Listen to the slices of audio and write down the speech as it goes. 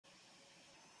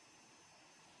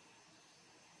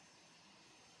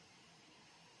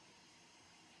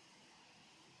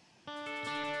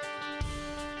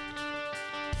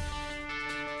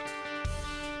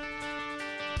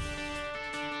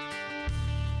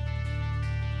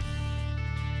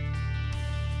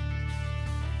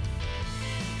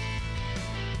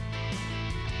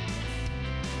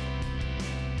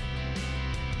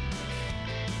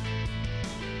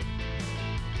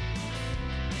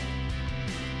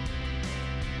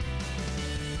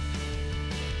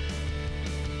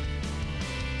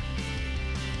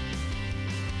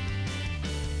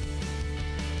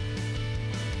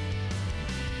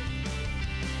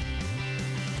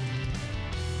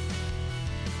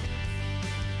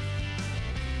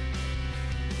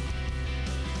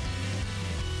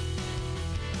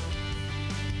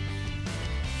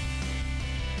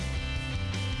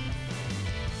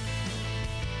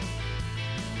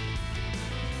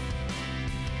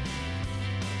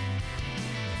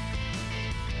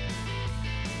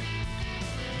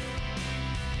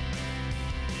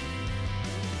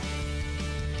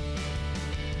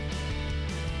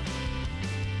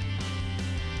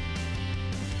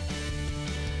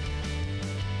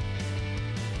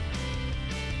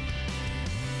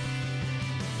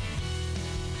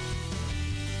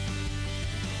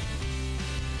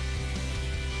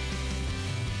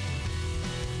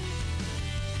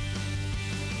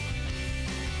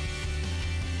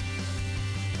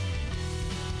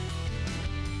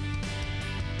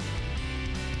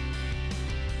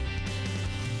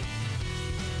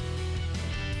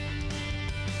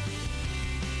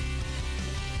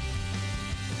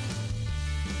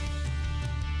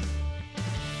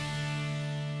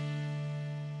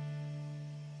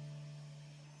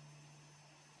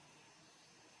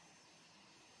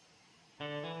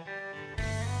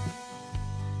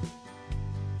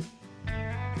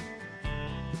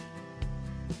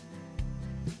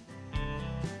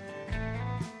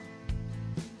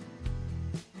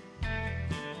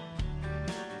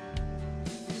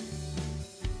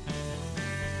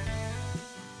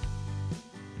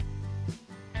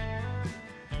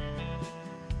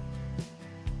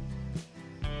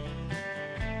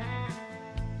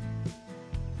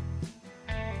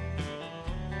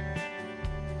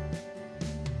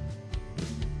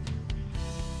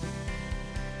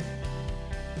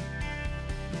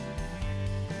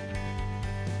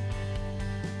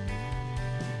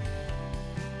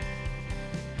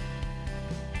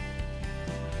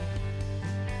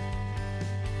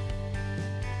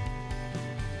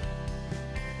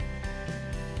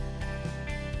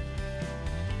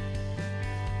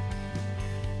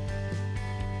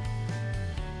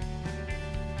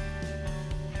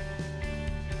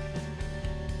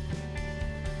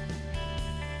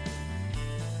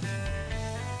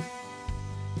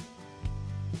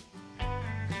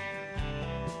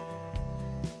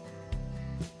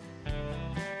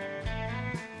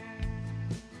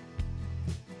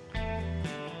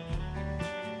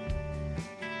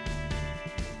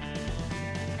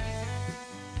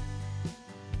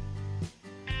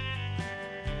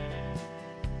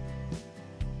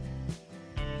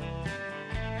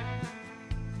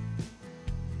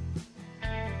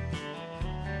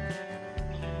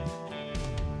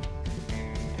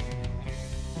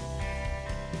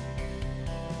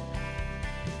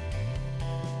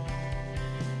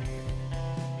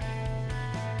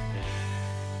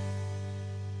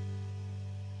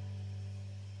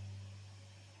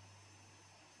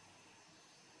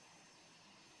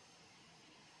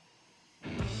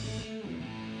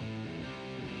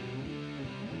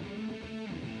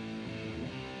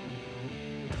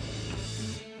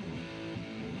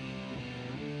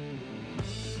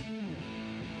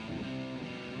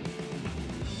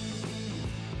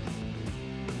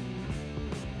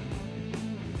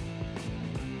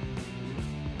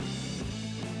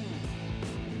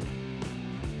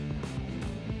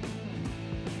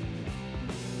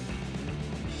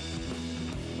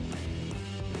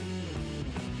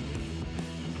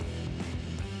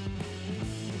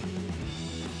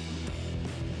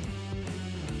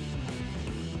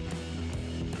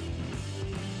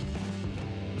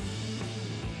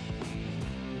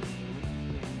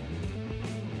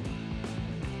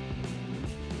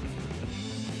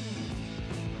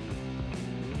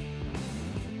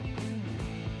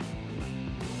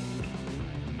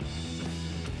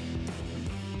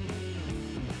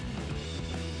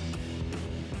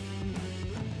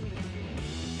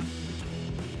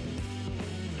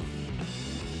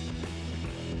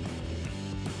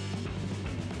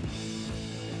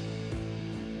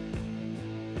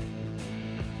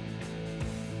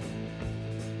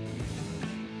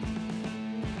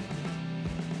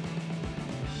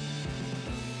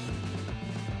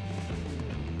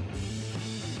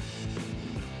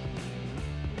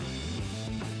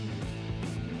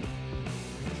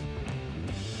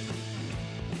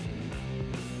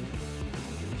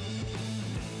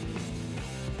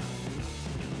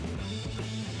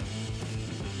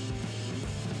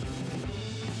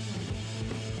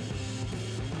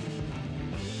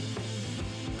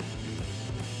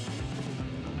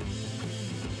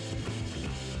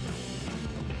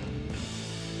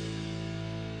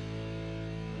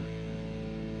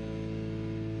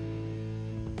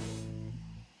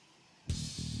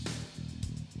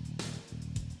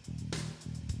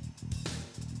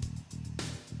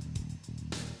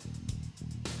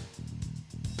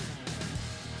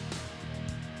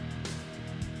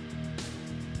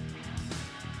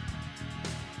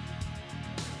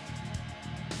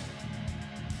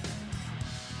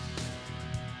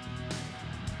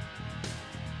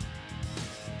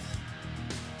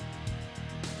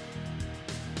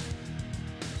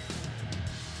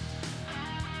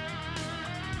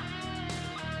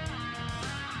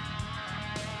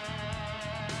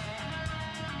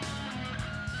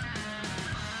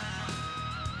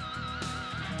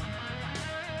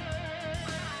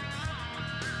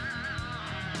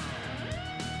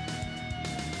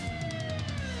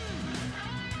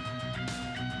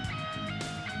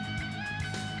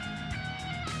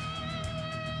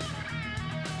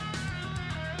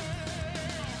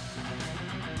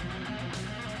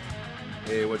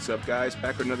Hey, what's up, guys?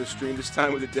 Back with another stream, this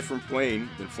time with a different plane.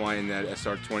 Been flying that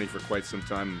SR20 for quite some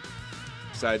time.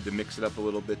 Decided to mix it up a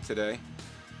little bit today.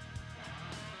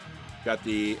 Got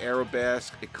the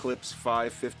Aerobask Eclipse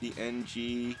 550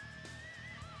 NG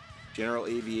General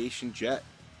Aviation Jet.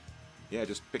 Yeah,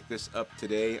 just picked this up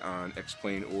today on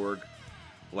xplane.org.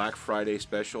 Black Friday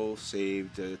special,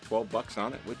 saved 12 bucks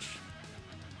on it, which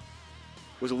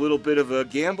was a little bit of a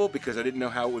gamble because I didn't know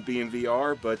how it would be in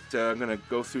VR, but I'm going to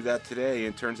go through that today,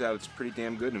 and it turns out it's pretty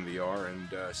damn good in VR,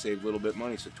 and saved a little bit of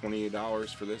money, so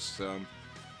 $28 for this. I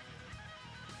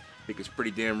think it's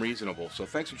pretty damn reasonable. So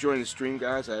thanks for joining the stream,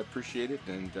 guys. I appreciate it,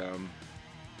 and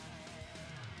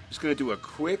just going to do a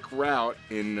quick route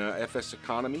in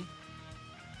FSEconomy,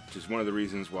 which is one of the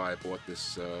reasons why I bought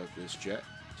this jet,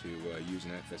 to use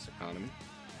in FSEconomy.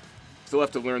 Still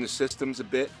have to learn the systems a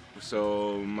bit,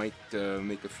 so might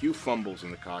make a few fumbles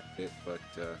in the cockpit, but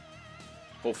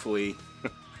hopefully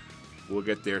we'll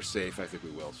get there safe. I think we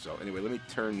will. So anyway, let me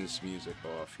turn this music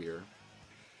off here.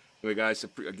 Anyway, guys,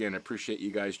 again, I appreciate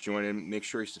you guys joining. Make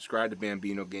sure you subscribe to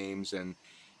Bambino Games and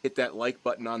hit that like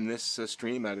button on this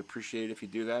stream. I'd appreciate it if you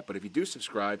do that. But if you do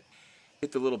subscribe,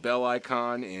 hit the little bell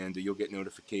icon, and you'll get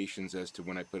notifications as to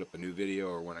when I put up a new video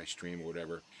or when I stream or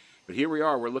whatever. But here we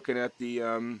are. We're looking at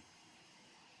the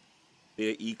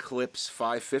Eclipse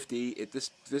 550.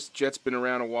 This jet's been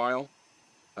around a while.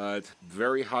 It's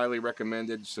very highly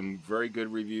recommended. Some very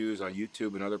good reviews on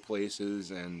YouTube and other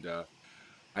places, and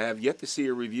I have yet to see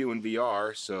a review in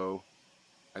VR, so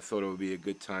I thought it would be a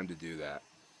good time to do that.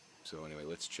 So anyway,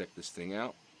 let's check this thing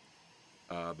out.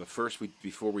 But first,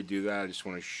 before we do that, I just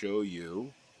want to show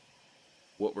you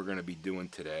what we're going to be doing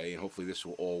today, and hopefully this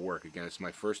will all work. Again, it's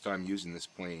my first time using this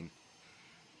plane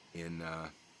in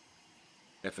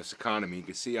FSEconomy. You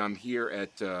can see I'm here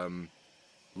at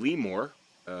Lemoore,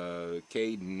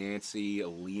 K Nancy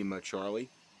Lima Charlie,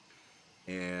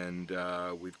 and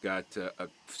we've got a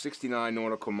 69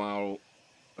 nautical mile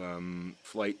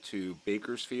flight to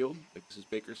Bakersfield. I think this is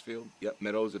Bakersfield. Yep,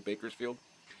 Meadows at Bakersfield.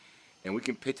 And we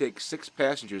can take 6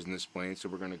 passengers in this plane, so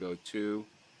we're going to go 2,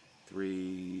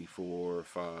 3, 4,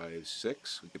 5,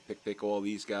 6. We can take all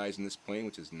these guys in this plane,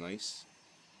 which is nice.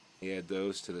 Add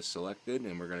those to the selected,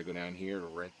 and we're going to go down here to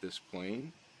rent this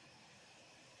plane.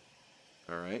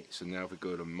 Alright, so now if we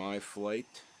go to my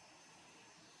flight,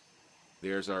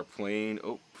 there's our plane.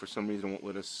 Oh, for some reason it won't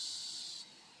let us.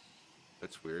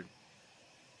 That's weird.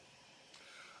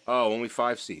 Oh, only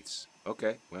 5 seats.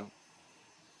 Okay, well, what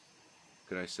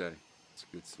can I say?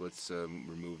 Let's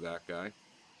remove that guy.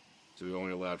 So we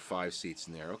only allowed 5 seats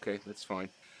in there. Okay, that's fine.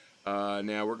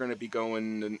 Now we're going to be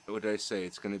going, what did I say?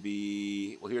 It's going to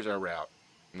be, well, here's our route.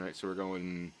 All right, so we're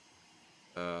going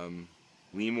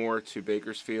Lemoore to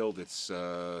Bakersfield. It's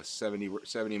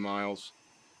 70 miles.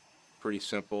 Pretty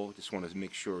simple. Just want to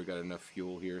make sure we got enough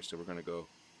fuel here. So we're going to go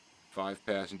 5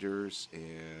 passengers,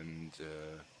 and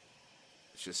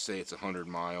let's just say it's 100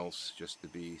 miles just to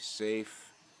be safe.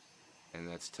 And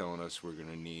that's telling us we're going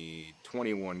to need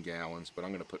 21 gallons, but I'm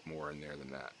going to put more in there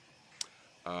than that.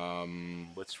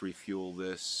 Let's refuel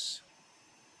this,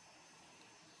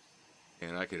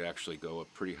 and I could actually go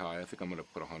up pretty high. I think I'm going to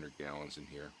put 100 gallons in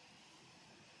here.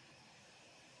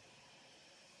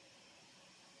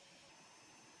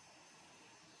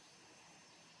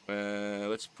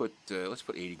 Let's put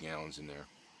 80 gallons in there.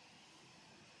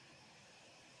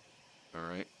 All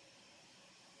right.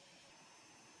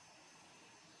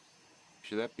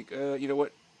 Should that be? You know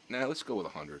what? Nah, let's go with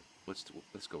 100. Let's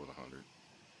go with 100.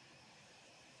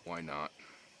 Why not?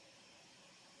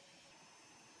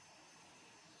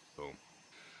 Boom.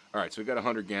 Alright, so we got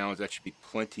 100 gallons. That should be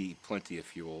plenty of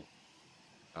fuel.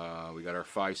 We got our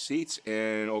 5 seats,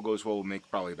 and all goes well, we'll make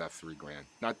probably about $3 grand.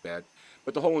 Not bad.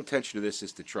 But the whole intention of this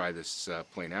is to try this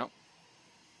plane out.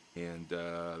 And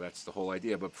that's the whole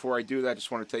idea. But before I do that, I just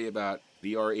want to tell you about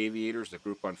VR Aviators, the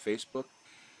group on Facebook.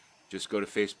 Just go to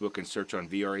Facebook and search on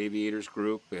VR Aviators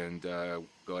group, and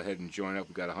go ahead and join up.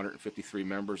 We've got 153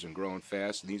 members and growing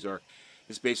fast. And this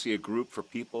is basically a group for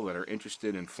people that are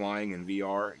interested in flying in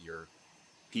VR, your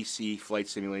PC flight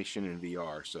simulation in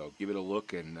VR. So give it a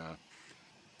look, and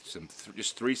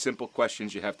just 3 simple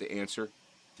questions you have to answer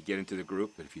to get into the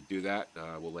group. And if you do that,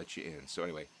 we'll let you in. So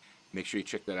anyway, make sure you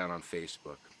check that out on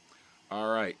Facebook.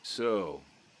 All right, so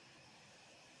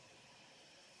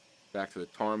back to the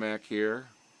tarmac here.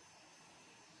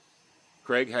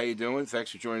 Craig, how you doing?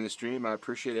 Thanks for joining the stream. I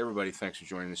appreciate everybody. Thanks for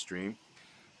joining the stream.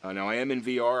 Now I am in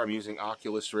VR. I'm using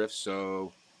Oculus Rift,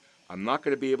 so I'm not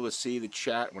going to be able to see the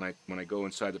chat when I go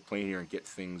inside the plane here and get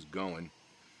things going.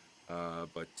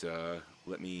 But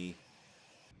let me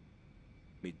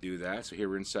do that. So here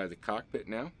we're inside the cockpit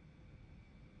now.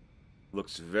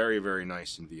 Looks very, very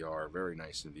nice in VR. Very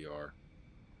nice in VR.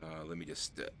 Let me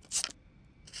just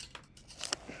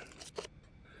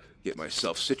get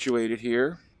myself situated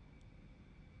here.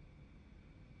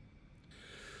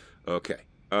 Okay.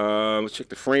 Let's check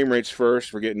the frame rates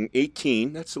first. We're getting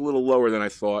 18. That's a little lower than I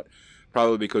thought.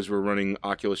 Probably because we're running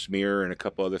Oculus Mirror and a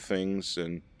couple other things,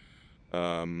 and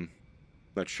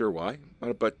not sure why.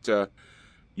 But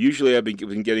usually I've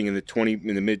been getting in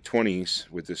the mid 20s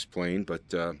with this plane, but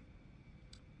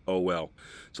oh well.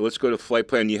 So let's go to flight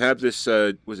plan. You have this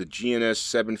was it GNS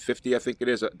 750? I think it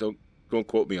is. Don't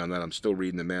quote me on that. I'm still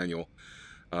reading the manual.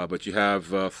 But you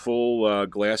have full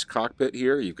glass cockpit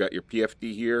here. You've got your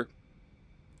PFD here,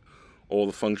 all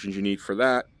the functions you need for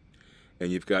that, and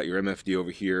you've got your MFD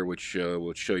over here, which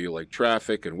will show you like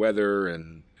traffic and weather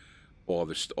and all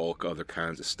other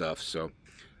kinds of stuff. So,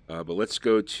 but let's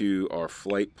go to our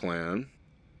flight plan,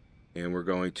 and we're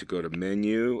going to go to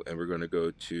menu, and we're going to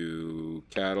go to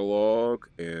catalog,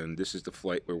 and this is the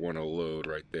flight we want to load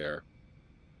right there.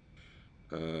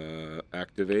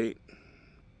 Activate.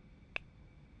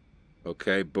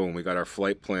 Okay, boom, we got our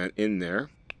flight plan in there,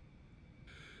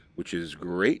 which is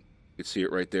great. You can see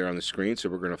it right there on the screen, so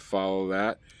we're going to follow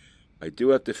that. I do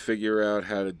have to figure out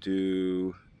how to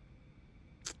do,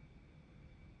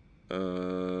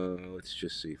 let's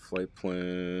just see, flight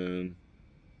plan,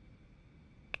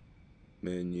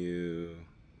 menu,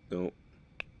 nope.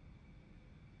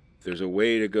 There's a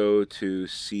way to go to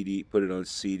CD, put it on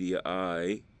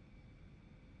CDI.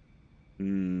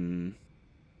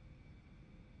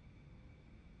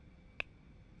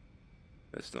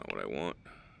 That's not what I want.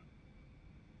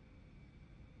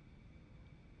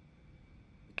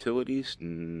 Utilities?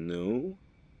 No.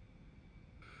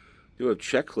 Do have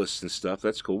checklists and stuff.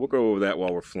 That's cool. We'll go over that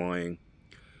while we're flying.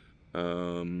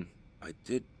 Oh.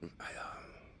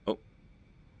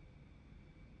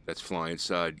 That's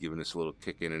FlyInside, giving us a little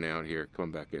kick in and out here.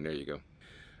 Come back in. There you go.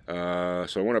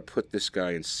 So I want to put this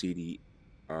guy in CDI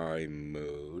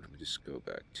mode. Let me just go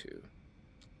back to...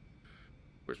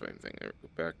 Where's my thing? There, go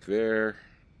back there.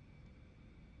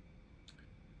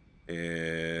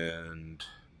 And...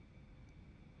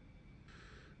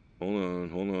 Hold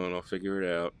on. I'll figure it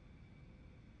out.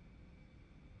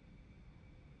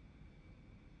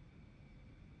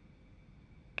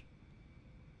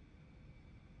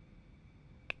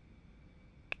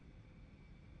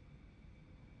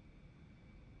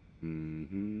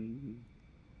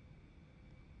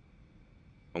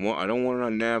 I don't want it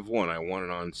on Nav 1. I want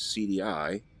it on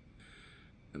CDI.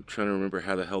 I'm trying to remember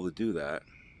how the hell to do that.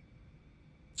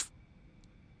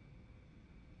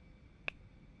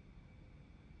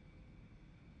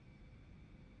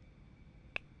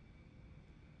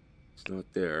 It's not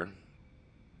there.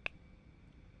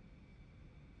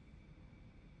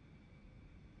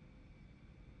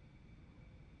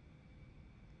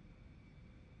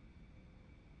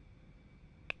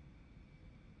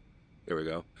 There we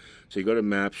go. So you go to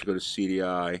Maps, you go to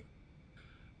CDI,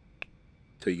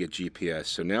 till you get GPS.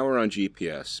 So now we're on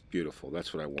GPS. Beautiful.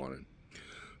 That's what I wanted.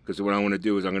 Because what I want to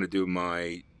do is I'm going to do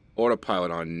my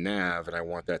autopilot on Nav, and I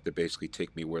want that to basically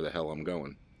take me where the hell I'm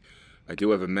going. I do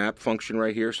have a map function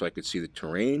right here, so I could see the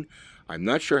terrain. I'm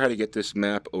not sure how to get this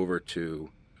map over to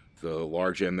the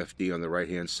large MFD on the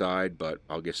right-hand side, but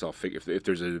I guess I'll figure, if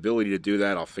there's an ability to do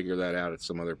that, I'll figure that out at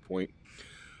some other point.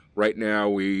 Right now,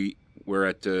 we're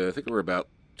at, I think we're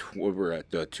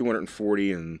at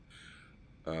 240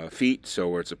 feet,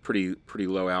 so it's a pretty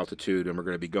low altitude, and we're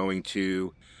going to be going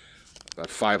to about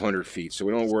 500 feet. So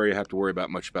we don't have to worry about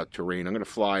much about terrain. I'm going to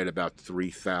fly at about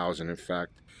 3,000. In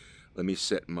fact, let me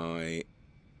set my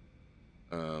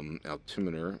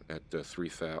altimeter at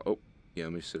 3,000. Oh, yeah,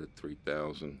 let me set it at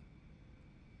 3,000.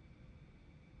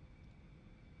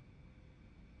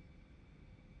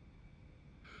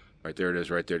 Right there it is,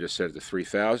 right there. Just set it to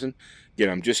 3,000. Again,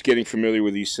 I'm just getting familiar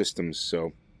with these systems,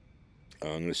 so I'm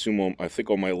going to assume I think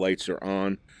all my lights are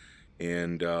on,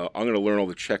 and I'm going to learn all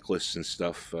the checklists and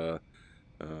stuff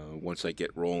once I get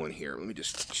rolling here. Let me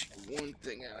just check one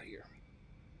thing out here.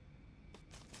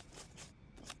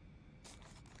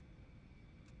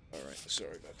 All right,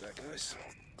 sorry about that, guys.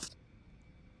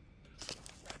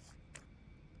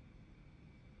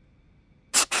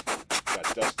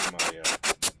 Got dust in my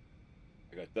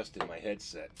I got dust in my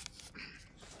headset.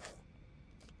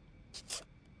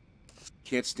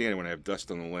 Can't stand it when I have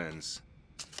dust on the lens.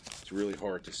 It's really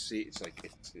hard to see. It's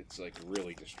like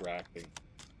really distracting.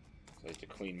 So I have to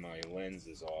clean my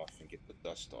lenses off and get the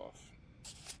dust off.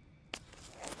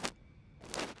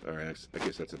 All right, I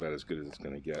guess that's about as good as it's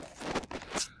going to get.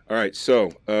 All right, so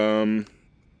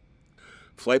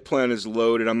flight plan is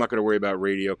loaded. I'm not going to worry about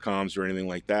radio comms or anything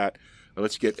like that.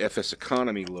 Let's get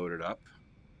FSEconomy loaded up.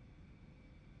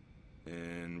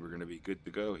 And we're going to be good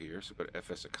to go here. So go to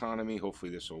FSEconomy.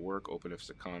 Hopefully this will work. Open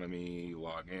FSEconomy.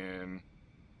 Log in.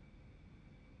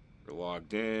 We're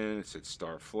logged in. It said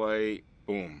start flight.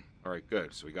 Boom. All right,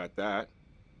 good. So we got that.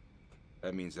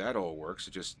 That means that all works.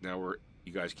 It just now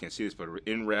you guys can't see this, but we're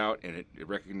en route, and it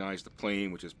recognized the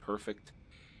plane, which is perfect.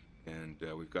 And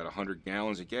we've got 100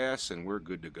 gallons of gas, and we're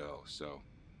good to go. So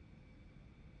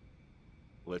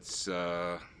let's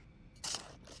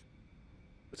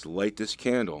light this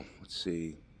candle. Let's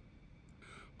see.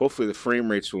 Hopefully the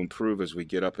frame rates will improve as we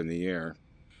get up in the air.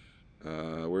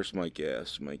 Where's my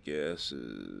gas? My gas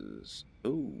is...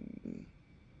 Oh.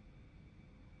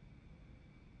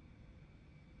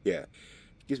 Yeah.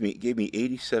 It gave me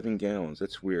 87 gallons.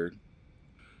 That's weird.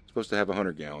 It's supposed to have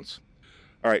 100 gallons.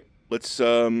 All right. Let's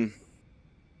go.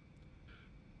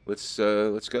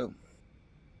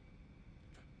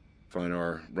 Find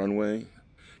our runway.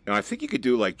 Now, I think you could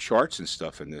do like charts and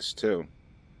stuff in this too.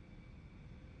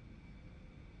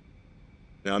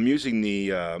 Now, I'm using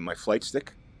the my flight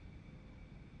stick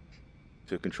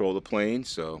to control the plane,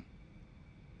 so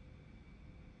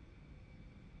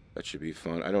that should be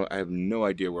fun. I have no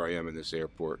idea where I am in this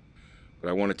airport, but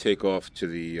I want to take off to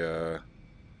the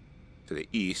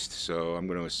east, so I'm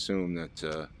going to assume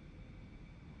that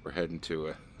we're heading to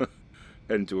a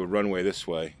heading to a runway this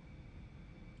way.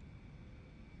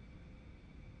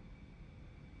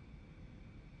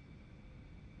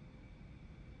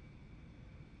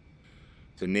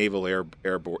 It's a naval air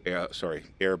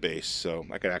base, so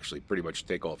I could actually pretty much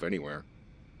take off anywhere.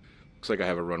 Looks like I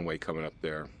have a runway coming up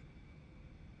there.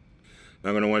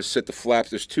 I'm going to want to set the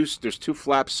flaps. There's two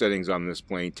flap settings on this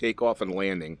plane: takeoff and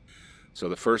landing. So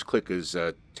the first click is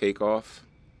takeoff,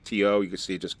 TO. You can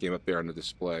see it just came up there on the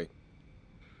display.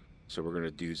 So we're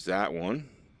going to use that one,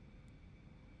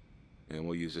 and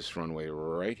we'll use this runway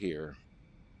right here.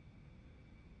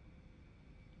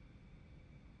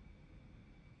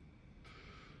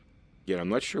 Yeah, I'm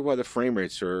not sure why the frame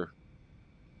rates are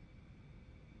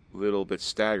a little bit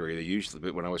staggery. They usually,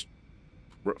 but when I was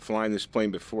flying this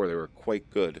plane before, they were quite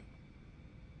good.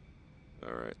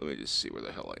 All right, let me just see where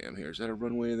the hell I am here. Is that a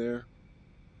runway there?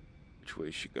 Which way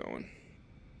is she going?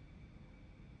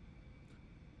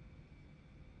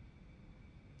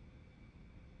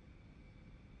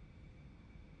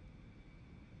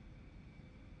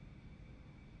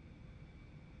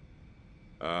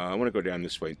 I want to go down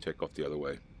this way and take off the other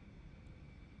way.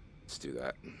 Let's do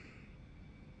that.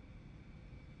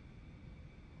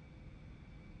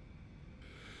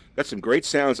 Got some great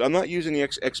sounds. I'm not using the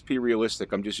XP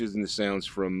Realistic. I'm just using the sounds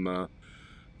from the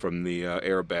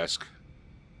Aerobask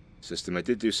system. I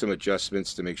did do some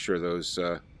adjustments to make sure those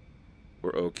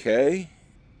were okay.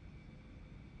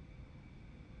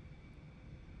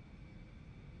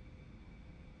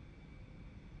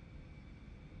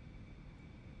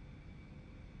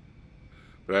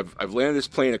 But I've landed this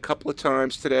plane a couple of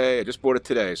times today. I just bought it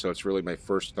today, so it's really my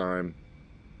first time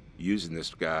using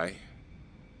this guy.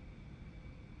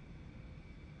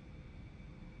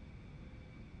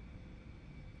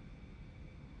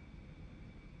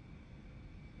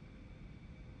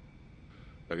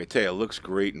 Like I tell you, it looks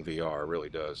great in VR. It really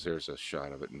does. There's a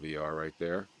shot of it in VR right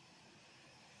there.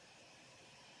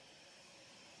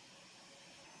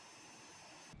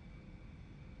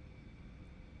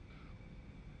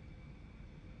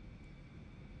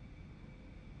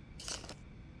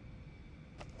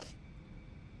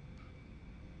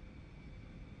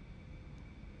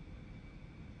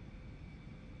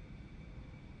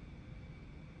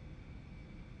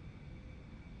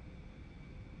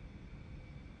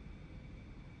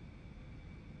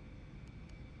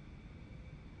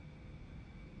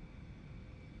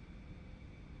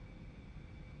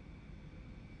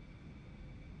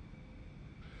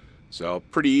 So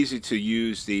pretty easy to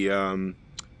use the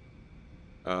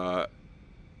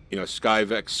Sky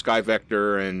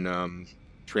Vector and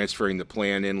transferring the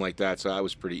plan in like that. So that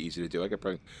was pretty easy to do. I think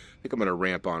I'm going to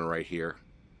ramp on right here.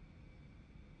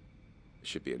 There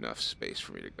should be enough space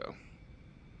for me to go.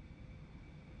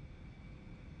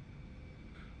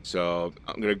 So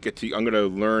I'm going to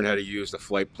learn how to use the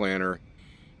flight planner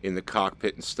in the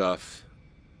cockpit and stuff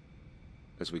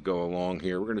as we go along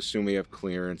here. We're going to assume we have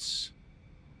clearance.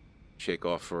 Shake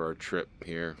off for our trip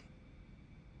here.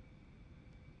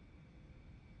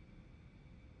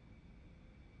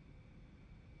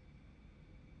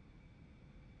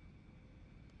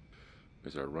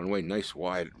 There's our runway. Nice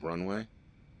wide runway.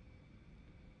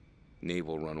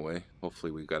 Naval runway.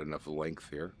 Hopefully we've got enough length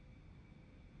here.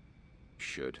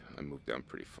 Should. I moved down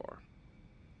pretty far.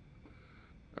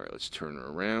 All right, let's turn her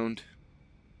around.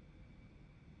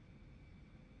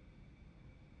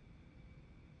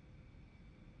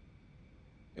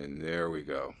 And there we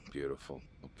go. Beautiful.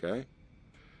 Okay.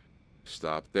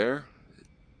 Stop there.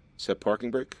 Set parking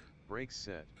brake. Brake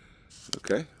set.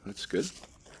 Okay, that's good.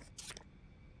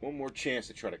 One more chance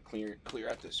to try to clear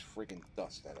out this freaking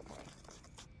dust out of my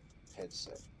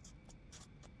headset.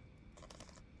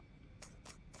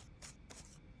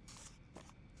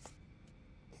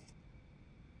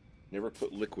 Never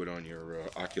put liquid on your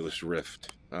Oculus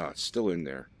Rift. Ah, it's still in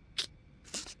there.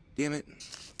 Damn it.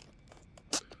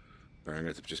 Alright, I'm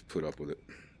going to have to just put up with it.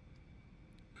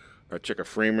 Alright, check our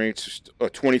frame rates.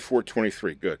 24,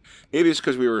 23. Good. Maybe it's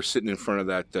because we were sitting in front of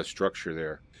that structure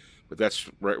there. But that's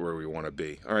right where we want to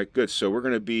be. Alright, good. So we're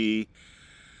going to be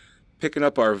picking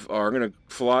up our going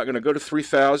to go to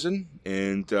 3,000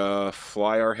 and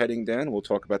fly our heading down. We'll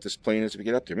talk about this plane as we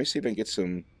get up there. Let me see if I can get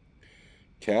some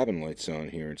cabin lights on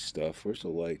here and stuff. Where's the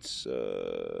lights?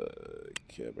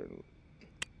 Cabin.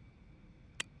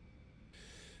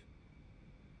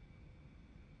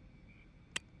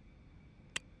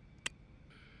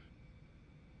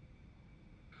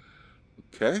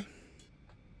 Okay.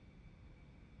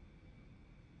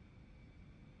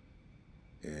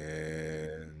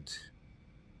 And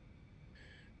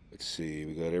let's see,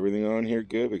 we got everything on here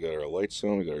good. We got our lights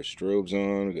on, we got our strobes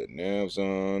on, we got navs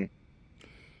on.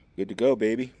 Good to go,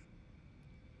 baby.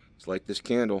 Let's light this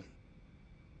candle.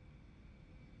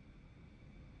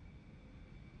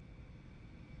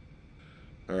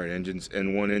 Alright, engines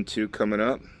N1, N2 coming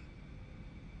up.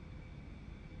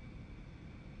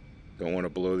 Don't want to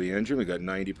blow the engine. We got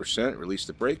 90%. Release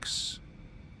the brakes.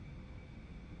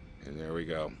 And there we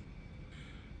go.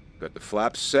 Got the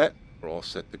flaps set. We're all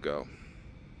set to go.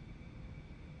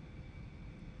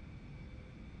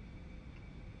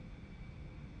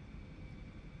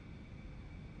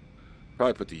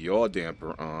 Probably put the yaw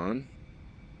damper on.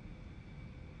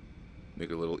 Make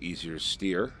it a little easier to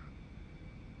steer.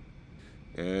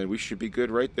 And we should be good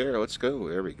right there. Let's go.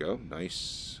 There we go.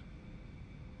 Nice.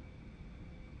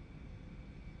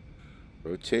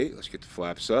 Rotate. Let's get the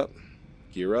flaps up.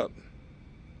 Gear up.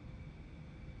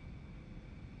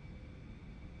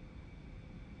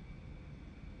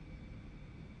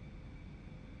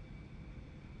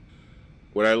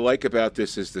 What I like about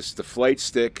this is the flight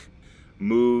stick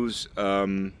moves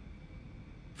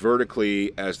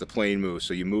vertically as the plane moves.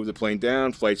 So you move the plane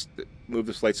down, move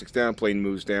the flight sticks down, plane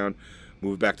moves down,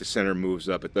 move back to center, moves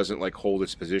up. It doesn't like hold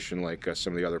its position like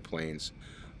some of the other planes.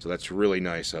 So that's really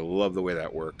nice. I love the way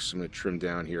that works. I'm going to trim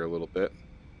down here a little bit.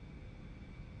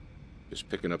 Just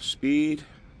picking up speed.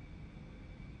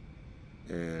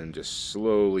 And just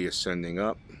slowly ascending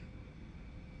up.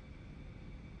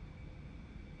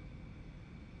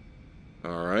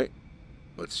 Alright.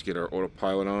 Let's get our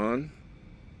autopilot on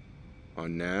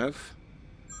nav.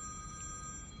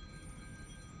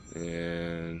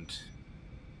 And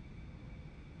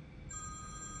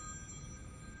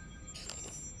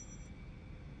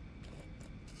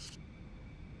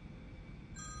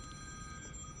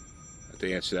I have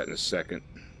to answer that in a second.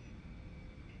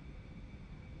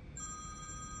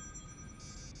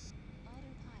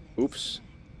 Oops.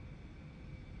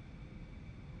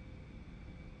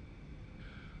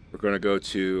 We're going to go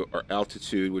to our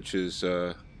altitude, which is,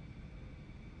 well,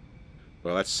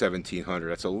 that's 1,700.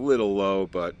 That's a little low,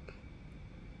 but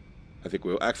I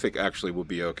think actually we'll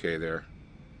be okay there.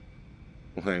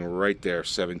 We'll hang right there,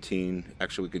 17.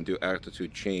 Actually, we can do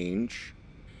altitude change.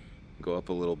 Go up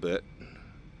a little bit.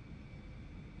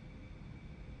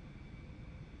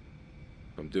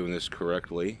 If I'm doing this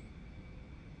correctly.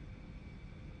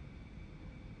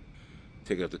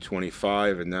 Take it up to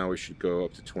 25, and now we should go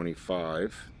up to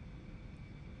 25.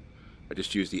 I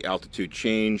just used the altitude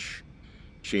change.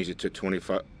 Change it to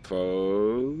 25.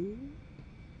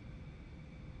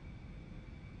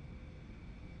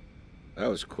 That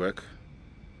was quick.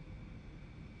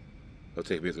 It'll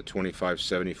take me up to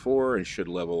 2574 and should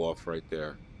level off right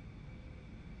there.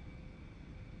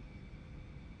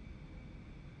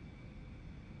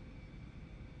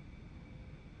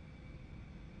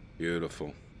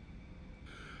 Beautiful.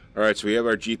 Alright, so we have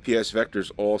our GPS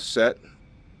vectors all set.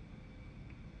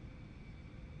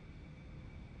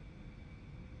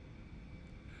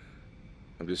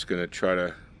 I'm just going to try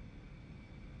to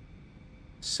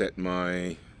set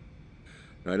my...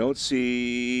 I don't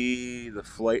see the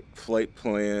flight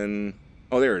plan.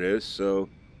 Oh, there it is. So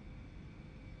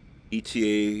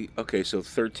ETA, okay, so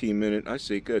 13-minute. I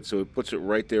see, good. So it puts it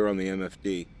right there on the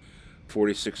MFD.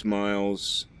 46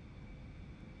 miles.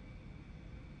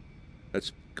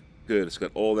 That's good. It's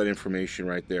got all that information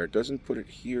right there. It doesn't put it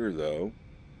here, though.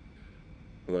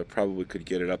 Although I probably could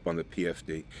get it up on the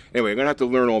PFD. Anyway, I'm going to have to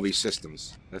learn all these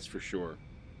systems. That's for sure.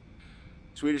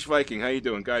 Swedish Viking, how you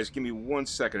doing? Guys, give me 1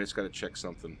 second. I just got to check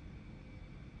something.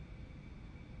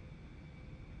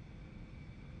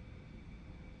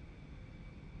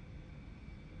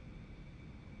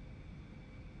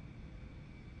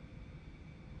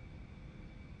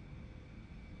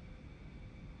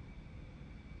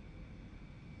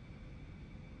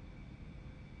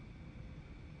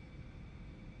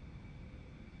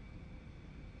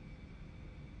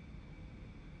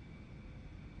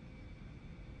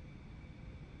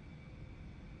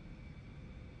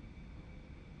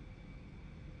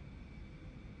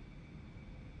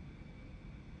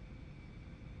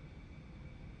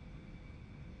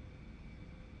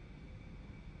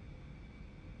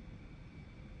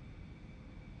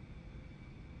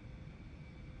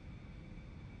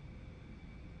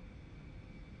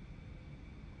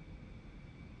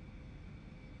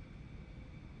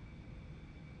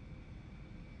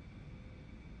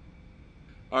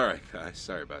 All right, guys,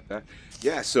 sorry about that.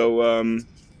 Yeah, so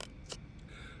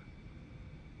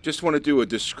just want to do a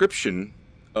description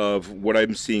of what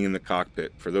I'm seeing in the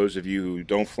cockpit. For those of you who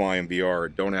don't fly in VR or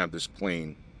don't have this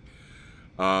plane,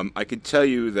 I can tell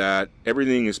you that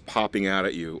everything is popping out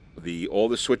at you. All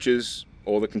the switches,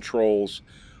 all the controls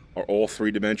are all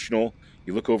three-dimensional.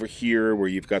 You look over here where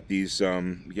you've got these,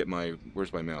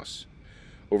 where's my mouse?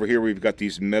 Over here we've got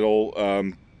these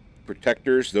metal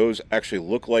protectors. Those actually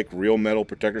look like real metal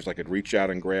protectors. I could reach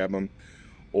out and grab them.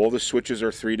 All the switches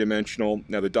are three-dimensional.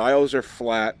 Now the dials are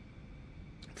flat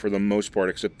for the most part,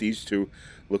 except these two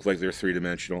look like they're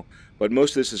three-dimensional. But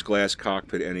most of this is glass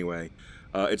cockpit anyway.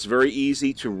 It's very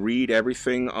easy to read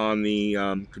everything on the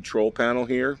control panel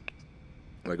here.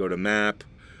 If I go to map,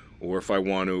 or if I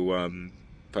want to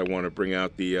bring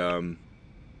out the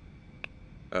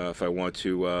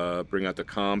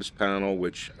comms panel,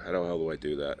 which how the hell do I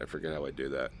do that? I forget how I do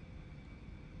that.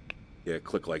 Yeah,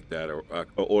 click like that, or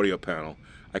audio panel.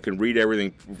 I can read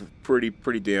everything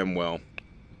pretty damn well.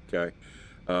 Okay.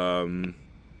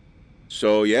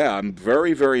 So yeah, I'm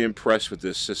very impressed with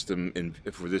this system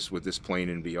with this plane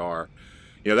in VR.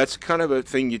 You know, that's kind of a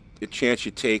chance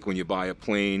you take when you buy a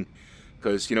plane,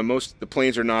 because you know most the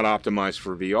planes are not optimized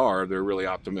for VR. They're really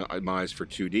optimized for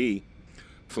 2D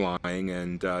flying,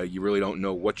 and you really don't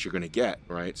know what you're going to get,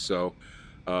 right? So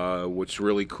what's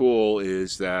really cool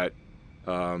is that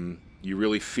you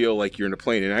really feel like you're in a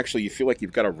plane, and actually you feel like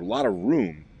you've got a lot of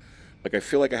room. Like I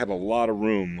feel like I have a lot of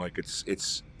room. Like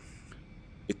it's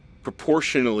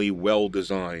proportionally well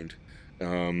designed.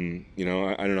 You know,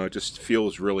 I don't know. It just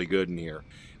feels really good in here.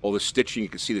 All the stitching, you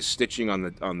can see the stitching on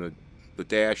the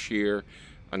dash here.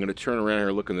 I'm going to turn around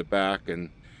here, look in the back, and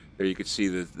there you can see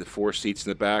the 4 seats in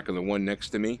the back and the one next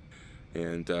to me,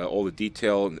 and all the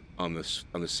detail on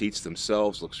the seats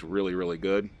themselves looks really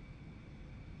good.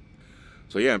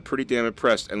 So yeah, I'm pretty damn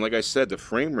impressed. And like I said, the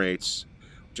frame rates,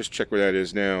 just check where that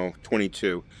is now,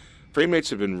 22. Frame rates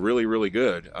have been really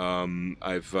good. I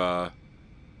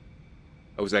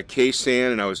was at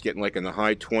K-San and I was getting like in the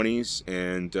high 20s,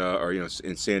 and or you know,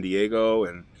 in San Diego,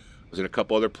 and I was in a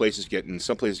couple other places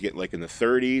some places getting like in the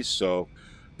 30s. So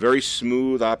very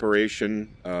smooth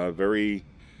operation, very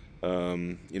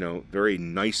you know, very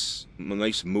nice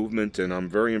movement, and I'm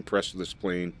very impressed with this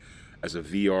plane as a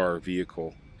VR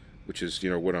vehicle, which is, you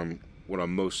know, what I'm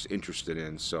most interested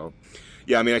in. So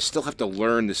yeah, I mean, I still have to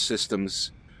learn the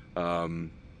systems.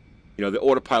 You know, the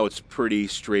autopilot's pretty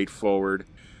straightforward,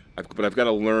 but I've got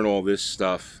to learn all this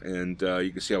stuff, and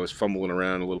you can see I was fumbling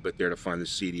around a little bit there to find the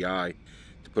CDI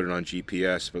to put it on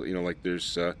GPS. But you know, like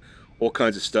there's all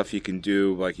kinds of stuff you can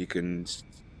do. Like you can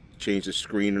change the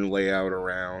screen and layout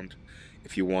around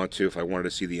if you want to. If I wanted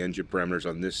to see the engine parameters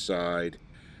on this side,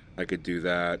 I could do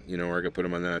that. You know, or I could put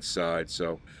them on that side.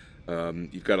 So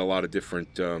you've got a lot of different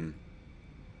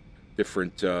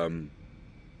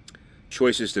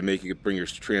choices to make. You could bring your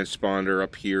transponder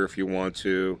up here if you want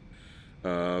to.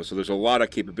 So there's a lot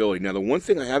of capability. Now, the one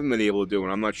thing I haven't been able to do,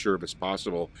 and I'm not sure if it's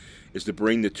possible, is to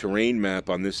bring the terrain map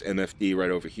on this MFD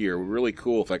right over here. Really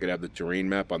cool if I could have the terrain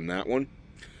map on that one.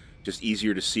 Just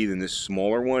easier to see than this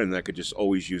smaller one, and I could just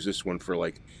always use this one for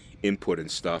like input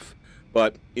and stuff.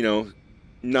 But, you know,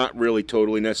 not really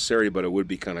totally necessary, but it would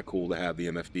be kind of cool to have the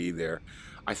MFD there.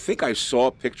 I think I saw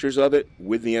pictures of it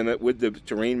with the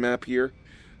terrain map here,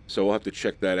 so we'll have to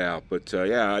check that out. But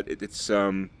yeah,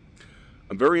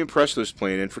 I'm very impressed with this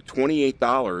plane, and for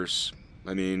 $28,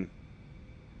 I mean,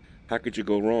 how could you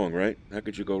go wrong, right? How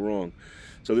could you go wrong?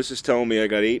 So this is telling me I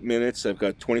got 8 minutes. I've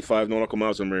got 25 nautical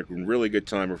miles. I'm making really good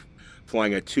time. We're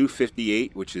flying at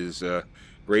 258, which is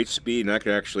great speed, and I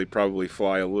could actually probably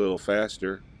fly a little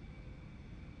faster.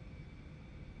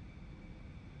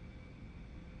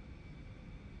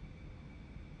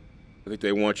 I think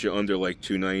they want you under like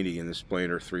 290 in this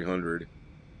plane, or 300.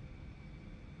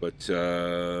 But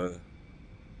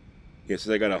yeah,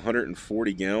 so I got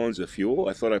 140 gallons of fuel.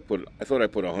 I thought I put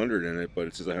 100 in it, but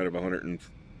it says I have 100 and,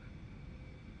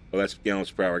 oh, that's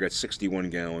gallons per hour. I got 61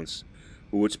 gallons.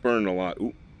 Ooh, it's burning a lot.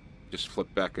 Ooh, just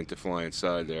flipped back into fly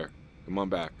inside there. Come on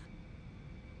back.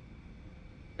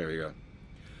 There we go.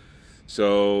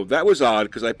 So that was odd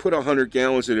because I put 100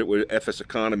 gallons in it with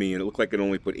FSEconomy, and it looked like it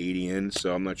only put 80 in.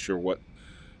 So I'm not sure what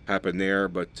happened there,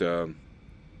 but in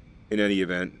any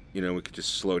event, you know, we could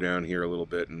just slow down here a little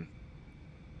bit and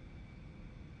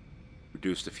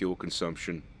reduce the fuel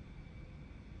consumption.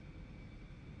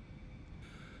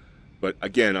 But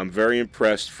again, I'm very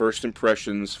impressed. First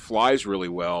impressions, flies really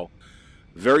well.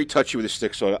 Very touchy with the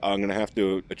stick, so I'm going to have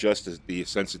to adjust the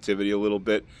sensitivity a little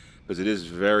bit because it is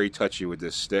very touchy with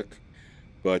this stick.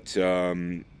 But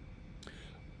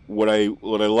what I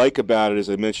like about it, as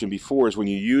I mentioned before, is when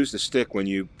you use the stick, when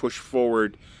you push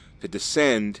forward to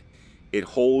descend, it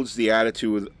holds the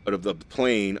attitude of the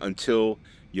plane until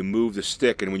you move the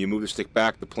stick, and when you move the stick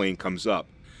back, the plane comes up.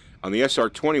 On the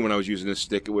SR20, when I was using this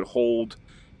stick, it would hold,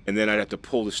 and then I'd have to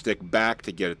pull the stick back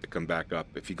to get it to come back up,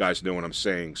 if you guys know what I'm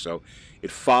saying. So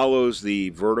it follows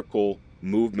the vertical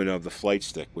movement of the flight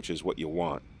stick, which is what you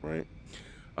want, right?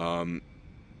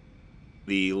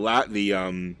 The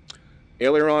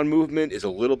aileron movement is a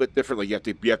little bit different. Like you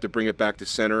have to bring it back to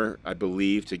center, I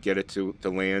believe, to get it to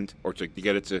land, or to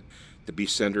get it to be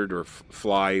centered or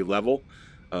fly level.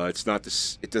 It's not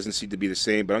this. It doesn't seem to be the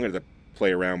same, but I'm going to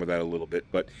play around with that a little bit.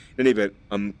 But in any event,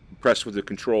 I'm impressed with the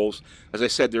controls. As I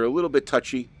said, they're a little bit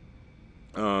touchy,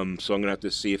 so I'm going to have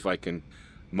to see if I can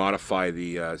modify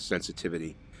the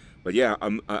sensitivity. But yeah,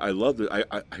 I love it.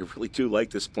 I really do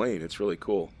like this plane. It's really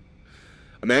cool.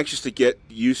 I'm anxious to get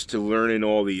used to learning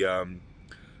all the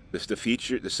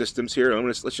systems here.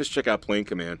 Let's just check out plane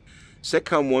command.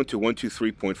 Setcom 1 to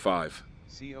 123.5.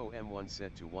 COM1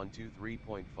 set to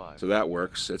 123.5. So that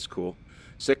works. That's cool.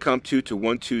 Setcom 2 to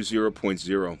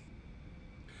 120.0.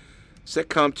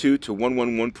 Setcom 2 to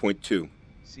 111.2.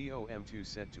 COM2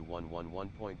 set to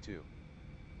 111.2.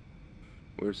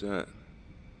 Where's that?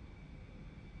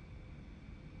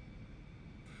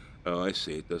 Oh, I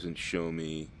see. It doesn't show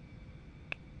me.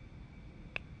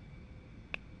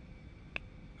 I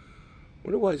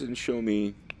wonder why it doesn't show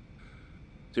me.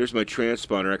 There's my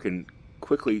transponder. I can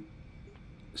quickly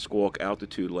squawk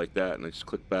altitude like that, and I just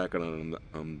click back on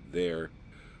I'm there.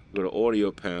 Go to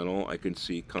audio panel. I can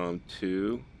see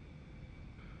COM2.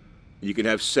 You can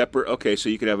have separate. Okay, so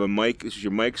you can have a mic. This is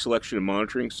your mic selection and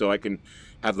monitoring. So I can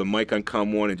have the mic on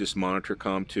COM1 and just monitor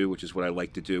COM2, which is what I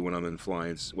like to do when I'm in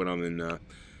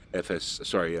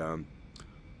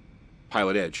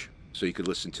Pilot Edge. So you could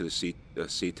listen to the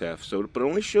CTEF. So, but it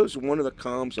only shows one of the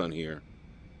comms on here.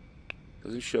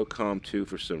 Doesn't show COM2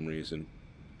 for some reason.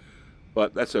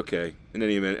 But that's okay. In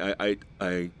any event,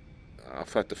 I'll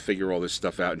have to figure all this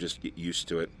stuff out and just get used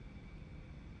to it.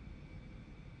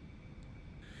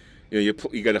 You know,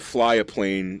 you got to fly a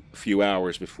plane a few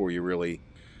hours before you really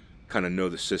kind of know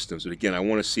the systems. But again, I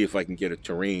want to see if I can get a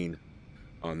terrain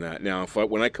on that. Now,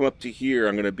 when I come up to here,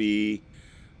 I'm going to be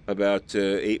about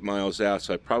 8 miles out.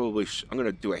 So I'm going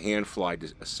to do a hand fly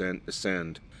to ascend.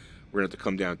 We're going to have to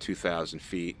come down 2,000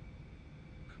 feet.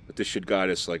 But this should guide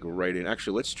us like right in.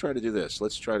 Actually, let's try to do this.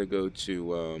 Let's try to go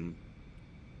to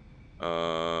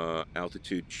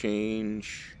altitude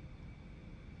change.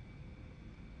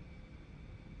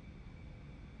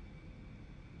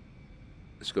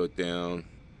 Let's go down.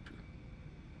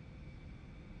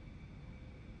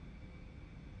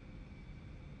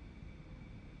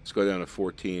 Let's go down to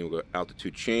 14. We'll go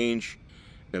altitude change.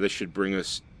 Now this should bring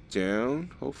us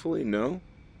down, hopefully. No,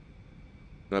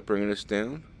 not bringing us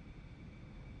down.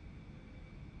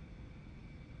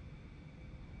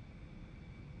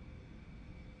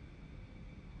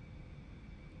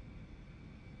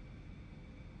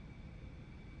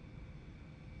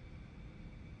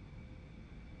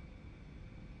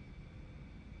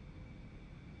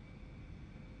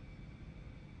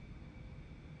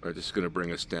 All right, this is going to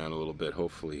bring us down a little bit,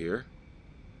 hopefully, here.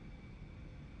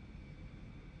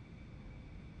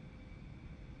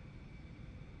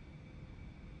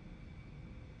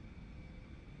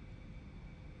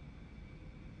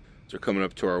 So we're coming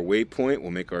up to our waypoint.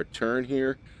 We'll make our turn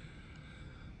here.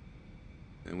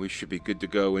 And we should be good to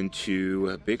go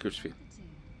into Bakersfield.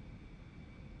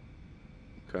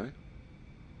 Okay.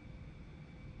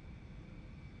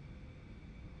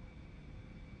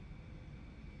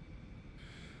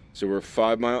 So we're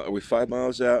 5 miles. Are we 5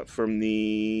 miles out from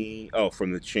the? Oh,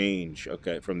 from the change.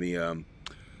 Okay, from the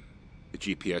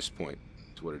GPS point.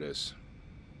 That's what it is.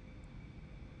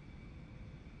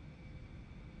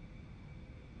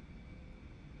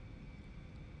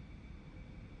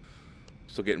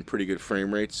 Still getting pretty good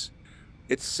frame rates.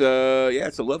 It's yeah,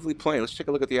 it's a lovely plane. Let's take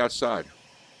a look at the outside.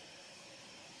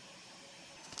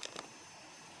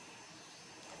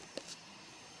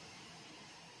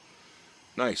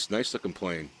 Nice looking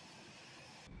plane.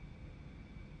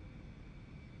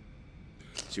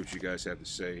 Let's see what you guys have to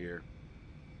say here.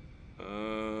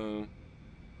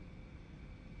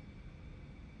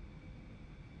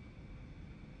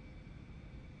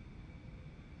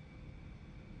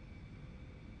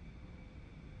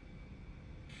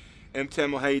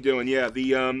 M10, how you doing? Yeah,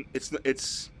 the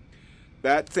it's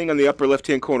that thing on the upper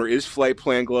left-hand corner is Flight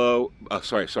Plan Glow.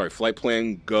 Sorry, Flight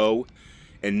Plan Go.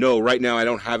 And no, right now I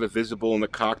don't have it visible in the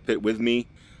cockpit with me.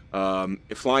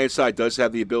 If FlyInside does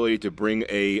have the ability to bring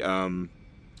an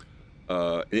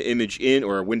image in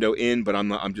or a window in, but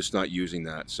I'm just not using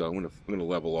that. So I'm gonna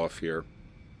level off here.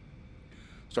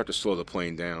 Start to slow the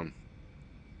plane down.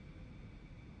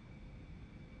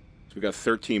 So we got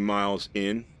 13 miles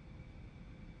in.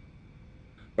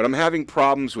 But I'm having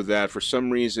problems with that for some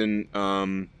reason.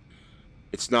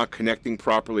 It's not connecting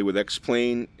properly with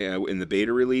X-Plane in the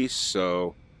beta release,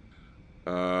 so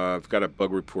I've got a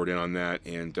bug report in on that,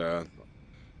 and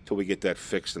until we get that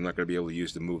fixed, I'm not going to be able to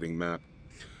use the moving map.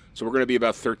 So we're going to be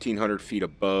about 1,300 feet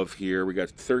above here. We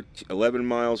got 11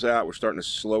 miles out. We're starting to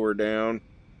slow her down.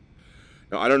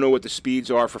 Now, I don't know what the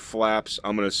speeds are for flaps.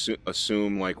 I'm going to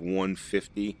assume like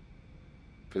 150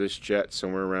 for this jet,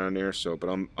 somewhere around there. So, but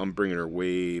I'm bringing her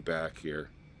way back here.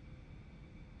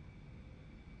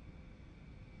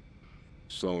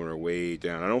 Slowing her way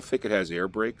down. I don't think it has air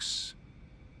brakes.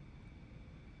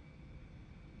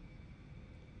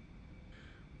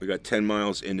 We got 10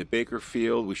 miles into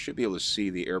Bakerfield. We should be able to see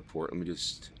the airport. Let me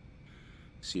just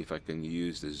see if I can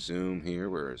use the zoom here.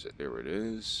 Where is it? There it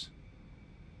is.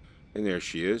 And there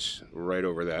she is, right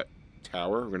over that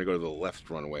tower. We're going to go to the left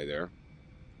runway there.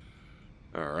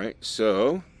 All right,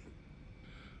 so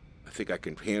I think I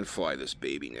can hand fly this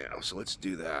baby now. So let's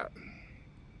do that.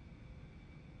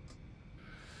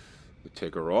 We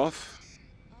take her off.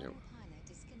 Yep.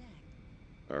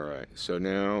 All right, so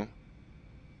now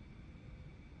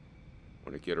I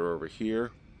want to get her over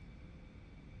here.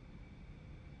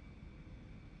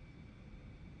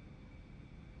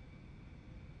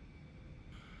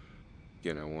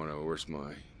 Again, I want to, where's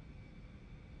my,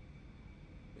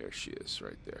 there she is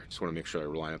right there. Just want to make sure I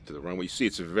line up to the runway. You see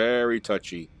it's very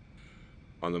touchy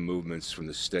on the movements from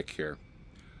the stick here.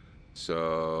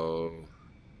 So,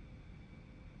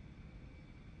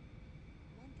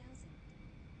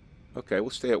 okay, we'll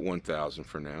stay at 1,000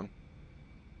 for now.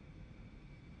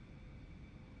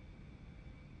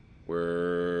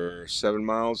 We're 7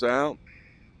 miles out.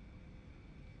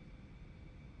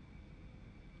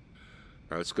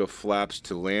 All right, let's go flaps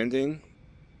to landing.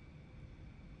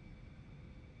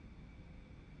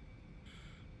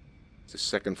 It's the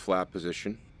second flap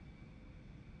position.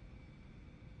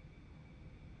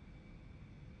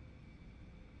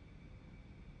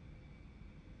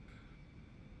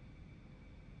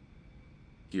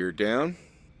 Gear down.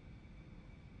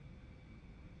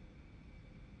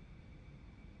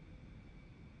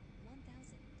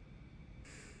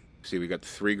 See, we got the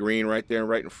 3 green right there,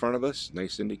 right in front of us.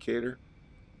 Nice indicator.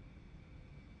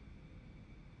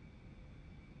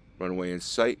 Runway in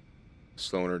sight.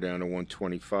 Slowing her down to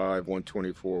 125,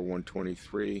 124,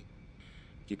 123.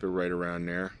 Keep her right around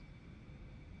there.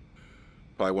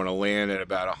 Probably want to land at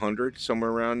about 100,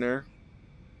 somewhere around there.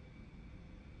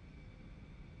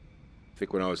 I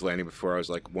think when I was landing before, I was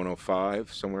like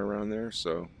 105, somewhere around there.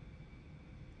 So,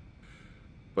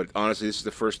 but honestly, this is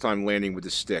the first time landing with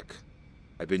the stick.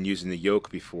 I've been using the yoke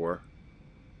before,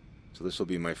 so this will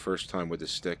be my first time with the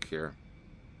stick here.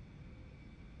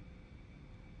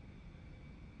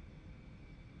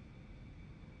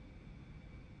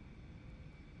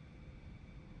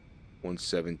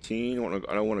 $117.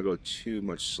 I don't want to go too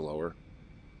much slower.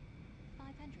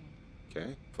 500.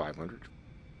 Okay, 500.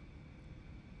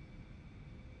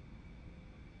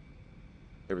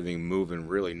 Everything moving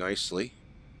really nicely.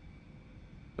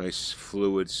 Nice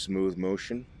fluid, smooth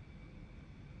motion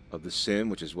of the sim,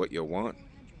 which is what you'll want. 400.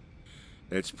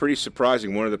 And it's pretty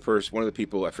surprising. One of the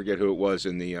people, I forget who it was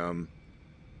in the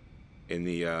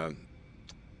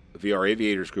VR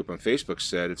Aviators group on Facebook,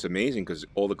 said it's amazing because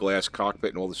all the glass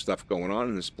cockpit and all the stuff going on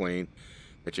in this plane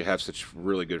that you have such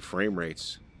really good frame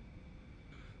rates.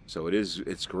 So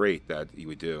it's great that you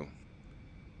would do.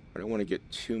 I don't want to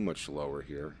get too much lower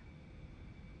here.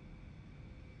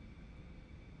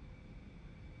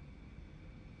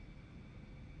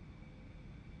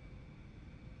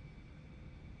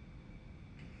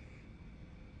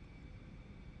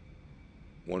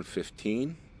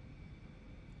 $115.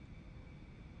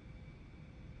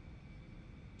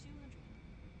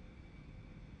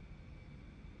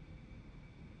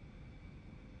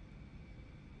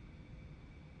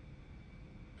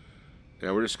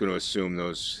 Now we're just going to assume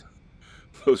those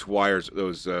wires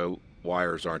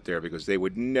aren't there, because they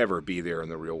would never be there in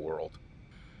the real world.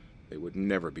 They would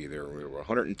never be there in the real world.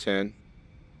 110.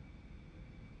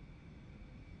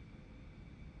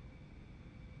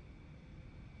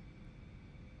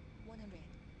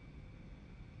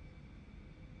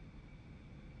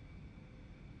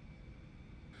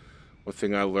 One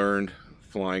thing I learned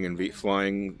flying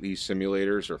these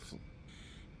simulators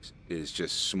is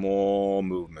just small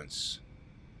movements,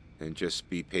 and just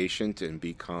be patient and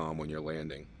be calm when you're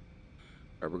landing.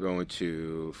 All right, we're going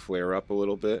to flare up a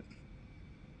little bit,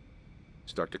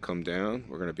 start to come down.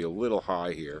 We're going to be a little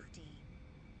high here, 50,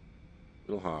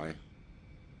 a little high.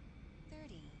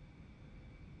 30,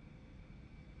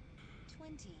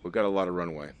 20, We've got a lot of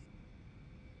runway.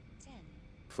 10,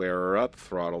 Flare her up,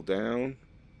 throttle down.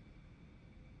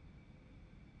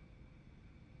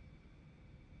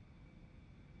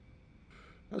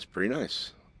 That was pretty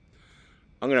nice.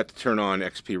 I'm gonna have to turn on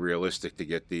XP Realistic to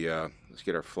get the let's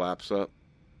get our flaps up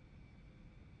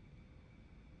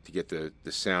to get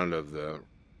the sound of the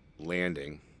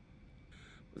landing.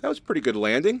 But that was a pretty good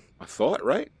landing, I thought,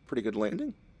 right? Pretty good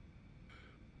landing.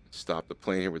 Stop the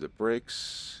plane here with the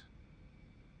brakes.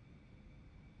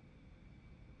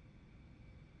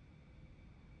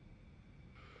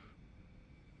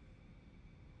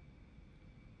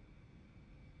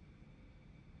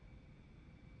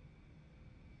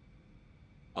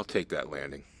 I'll take that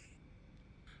landing.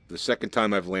 The second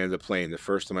time I've landed a plane, the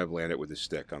first time I've landed with a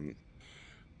stick, I'm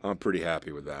pretty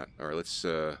happy with that. All right, let's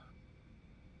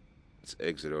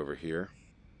exit over here.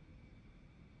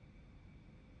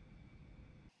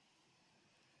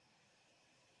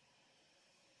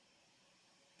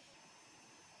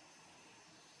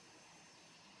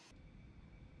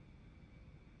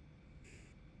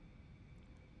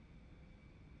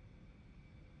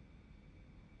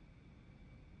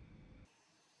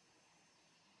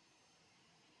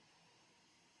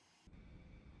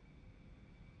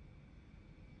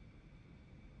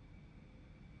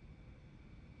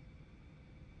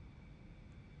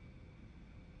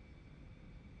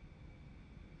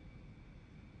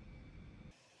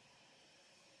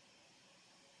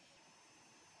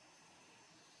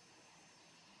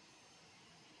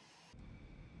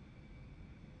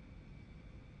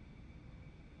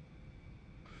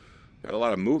 Got a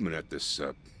lot of movement at this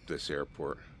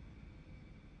airport.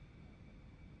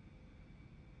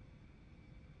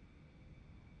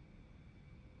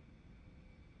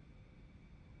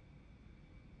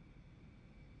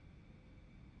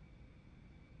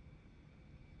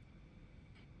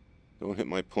 Don't hit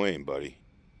my plane, buddy.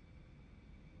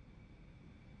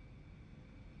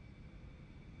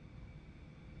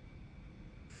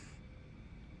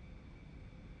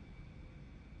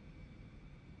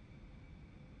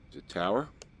 Is it tower?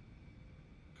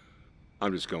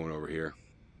 I'm just going over here.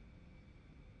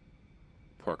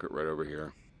 Park it right over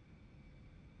here.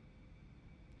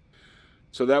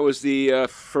 So that was the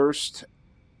first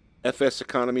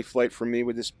FSEconomy flight for me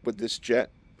with this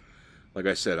jet. Like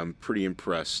I said, I'm pretty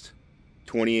impressed.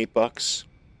 28 bucks.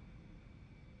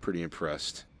 Pretty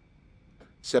impressed.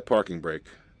 Set parking brake.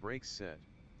 Brakes set.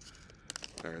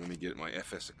 All right, let me get my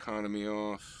FSEconomy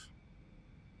off.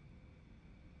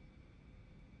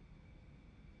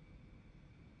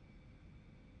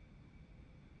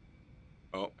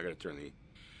 Oh, I gotta turn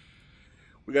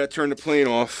we gotta turn the plane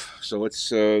off. So let's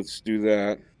do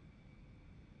that.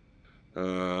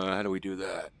 How do we do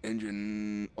that?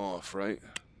 Engine off, right?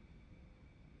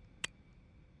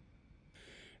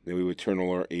 Then we would turn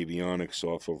all our avionics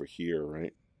off over here,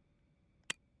 right?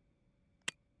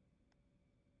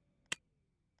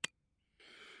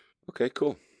 Okay,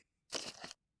 cool.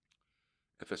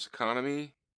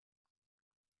 FSEconomy.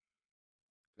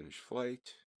 Finish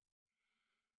flight.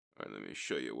 All right, let me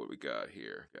show you what we got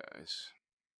here, guys.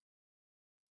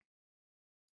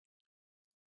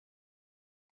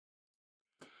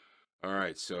 All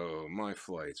right, so my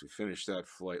flights. We finished that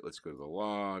flight. Let's go to the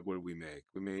log. What did we make?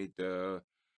 We made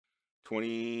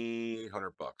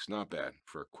 2,800 bucks. Not bad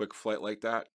for a quick flight like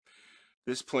that.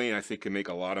 This plane, I think, can make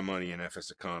a lot of money in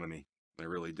FSEconomy. I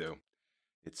really do.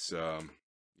 It's you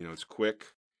know, it's quick.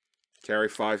 Carry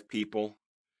 5 people.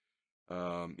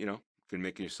 You know, can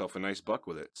make yourself a nice buck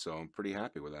with it. So I'm pretty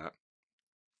happy with that.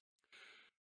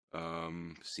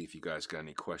 See if you guys got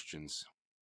any questions.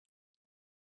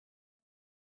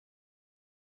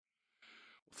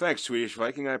 Thanks, Swedish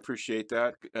Viking. I appreciate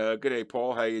that. Good day,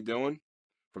 Paul. How you doing?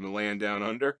 From the land down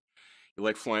under. You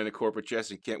like flying the corporate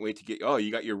jets and can't wait to get. Oh,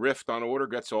 you got your Rift on order.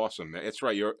 That's awesome. That's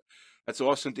right. That's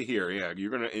awesome to hear. Yeah, you're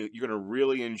gonna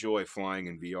really enjoy flying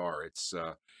in VR. It's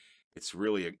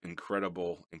really an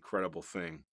incredible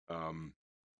thing.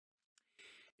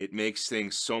 It makes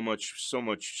things so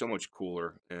much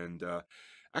cooler. And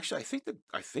actually, I think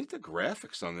the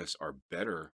graphics on this are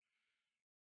better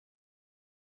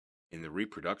in the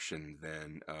reproduction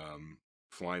than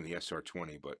flying the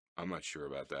SR20, but I'm not sure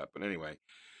about that. But anyway,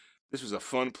 this was a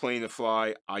fun plane to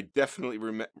fly. I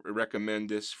definitely recommend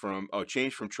this from, oh,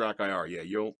 change from Track IR.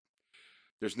 Yeah,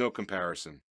 there's no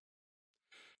comparison.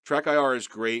 Track IR is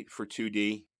great for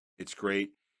 2D. It's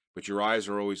great, but your eyes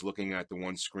are always looking at the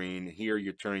one screen. Here,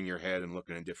 you're turning your head and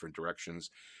looking in different directions.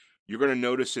 You're going to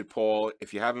notice it, Paul.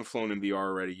 If you haven't flown in VR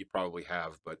already, you probably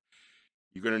have, but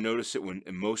you're going to notice it when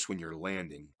you're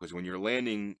landing, because when you're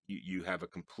landing, you have a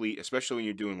complete, especially when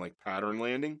you're doing like pattern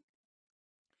landing,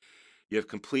 you have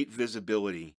complete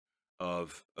visibility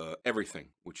of everything,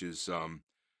 which is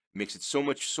makes it so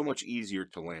much easier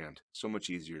to land,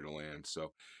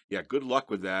 So yeah, good luck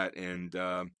with that. And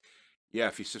yeah,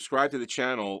 if you subscribe to the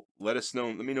channel, let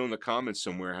me know in the comments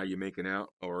somewhere how you're making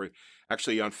out. Or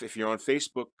actually, if you're on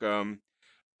Facebook,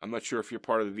 I'm not sure if you're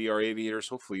part of the VR Aviators.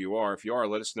 Hopefully you are. If you are,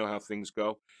 let us know how things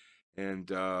go. And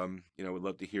we'd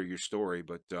love to hear your story.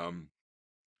 But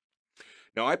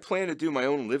now I plan to do my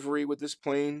own livery with this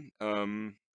plane. Oh,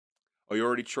 you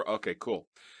already okay, cool.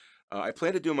 I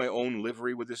plan to do my own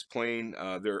livery with this plane.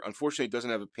 There unfortunately doesn't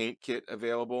have a paint kit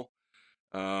available.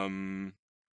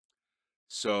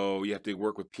 So you have to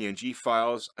work with PNG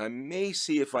files. I may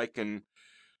see if I can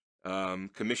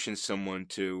commission someone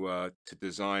to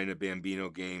design a Bambino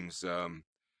Games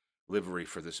livery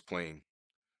for this plane.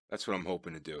 That's what I'm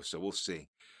hoping to do. So we'll see.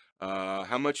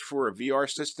 How much for a VR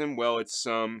system? Well, it's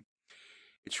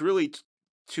really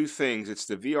two things. It's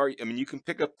the VR. I mean, you can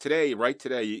pick up today, right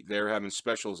today. They're having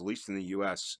specials, at least in the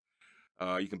U.S.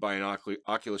 You can buy an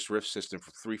Oculus Rift system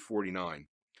for $349,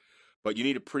 but you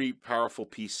need a pretty powerful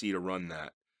PC to run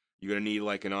that. You're gonna need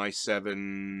like an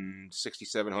i7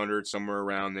 6700, somewhere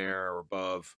around there or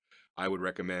above. I would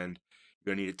recommend.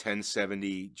 You're gonna need a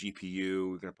 1070 GPU.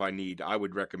 You're gonna probably need, I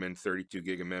would recommend 32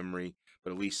 gig of memory,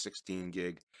 but at least 16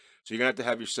 gig. So you're gonna have to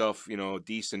have yourself, a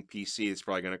decent PC. It's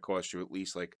probably gonna cost you at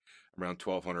least like around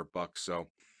 $1,200. So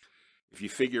if you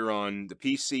figure on the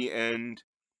PC and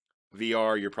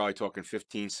VR, you're probably talking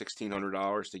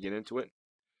 $1,500–$1,600 to get into it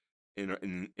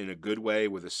in a good way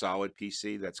with a solid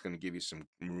PC. That's going to give you some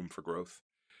room for growth.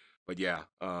 But yeah,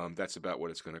 that's about what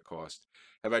it's going to cost.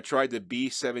 Have I tried the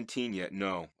B-17 yet?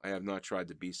 No, I have not tried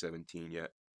the B-17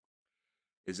 yet.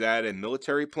 Is that a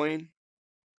military plane?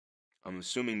 I'm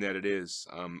assuming that it is.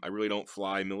 I really don't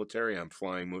fly military. I'm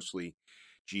flying mostly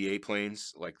GA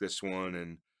planes like this one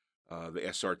and the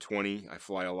SR20. I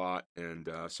fly a lot, and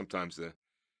sometimes the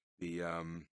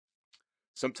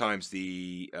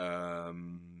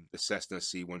Cessna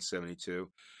C172.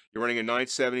 You're running a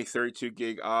 970 32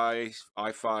 gig i5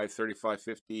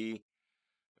 3550.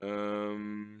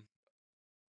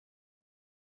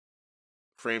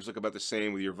 Frames look about the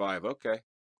same with your Vive. Okay,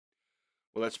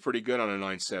 well that's pretty good on a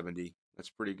 970. That's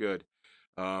pretty good.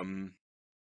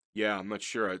 Yeah, I'm not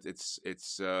sure. I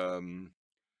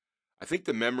think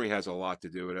the memory has a lot to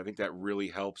do with it. I think that really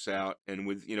helps out. And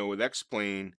with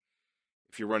X-Plane,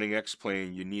 if you're running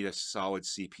X-Plane, you need a solid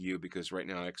CPU, because right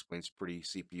now X-Plane's pretty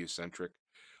CPU centric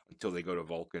until they go to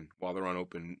Vulkan. While they're on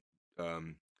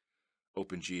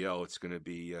OpenGL, it's going to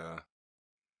be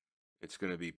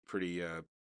pretty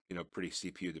pretty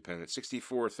CPU dependent.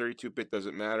 64 32-bit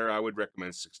doesn't matter. I would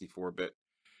recommend 64-bit.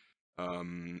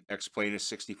 X-Plane is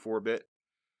 64-bit,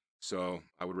 so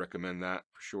I would recommend that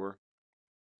for sure.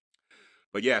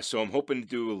 But yeah, so I'm hoping to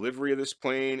do a livery of this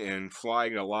plane and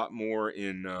flying a lot more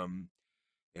in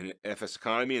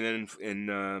FSEconomy, and then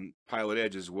in Pilot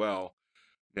Edge as well.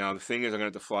 Now the thing is, I'm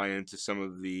going to have to fly into some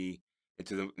of the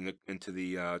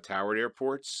towered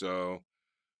airports, so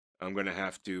I'm going to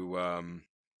have to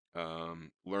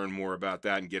learn more about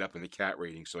that and get up in the CAT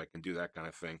rating so I can do that kind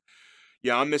of thing.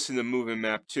 Yeah, I'm missing the moving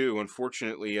map too.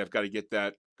 Unfortunately, I've got to get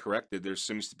that corrected. There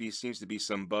seems to be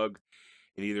some bug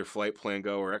in either Flight Plan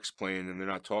Go or X-Plane, and they're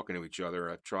not talking to each other.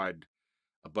 I've tried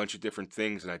a bunch of different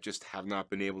things, and I just have not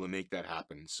been able to make that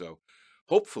happen. So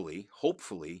hopefully,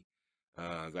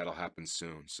 that'll happen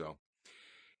soon. So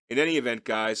in any event,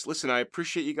 guys, listen, I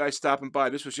appreciate you guys stopping by.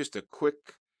 This was just a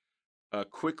quick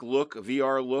look, a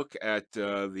VR look at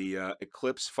the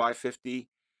Eclipse 550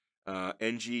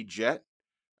 NG Jet.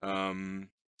 I'm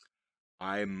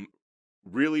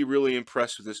really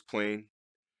impressed with this plane,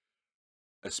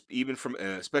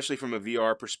 especially from a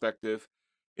VR perspective.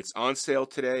 It's on sale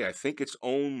today. I think it's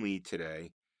only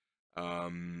today.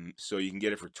 So you can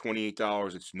get it for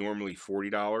 $28. It's normally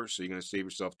 $40, so you're gonna save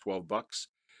yourself $12.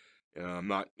 I'm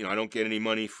not, I don't get any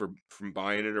money from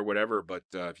buying it or whatever, but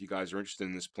if you guys are interested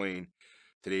in this plane,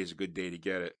 today's a good day to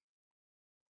get it.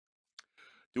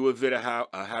 Do a vid of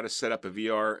how to set up a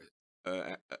VR,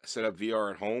 set up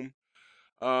VR at home.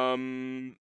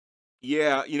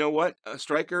 Yeah, you know what,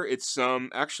 Striker, it's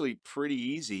actually pretty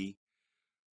easy.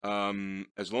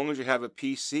 As long as you have a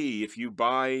PC, if you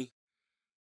buy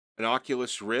an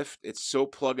Oculus Rift, it's so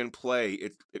plug and play.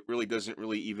 It really doesn't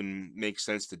really even make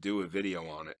sense to do a video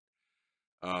on it.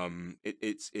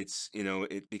 It's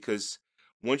because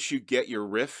once you get your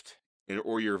Rift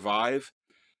or your Vive,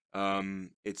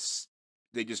 it's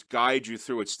they just guide you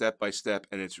through it step by step,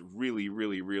 and it's really,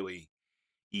 really, really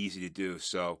easy to do.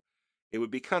 So it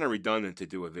would be kind of redundant to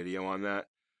do a video on that.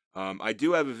 I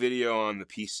do have a video on the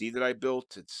PC that I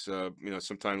built. It's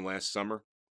sometime last summer,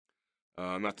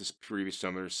 not this previous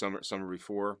summer, summer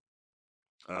before,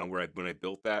 when I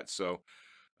built that. So,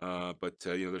 but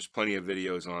there's plenty of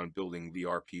videos on building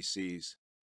VR PCs.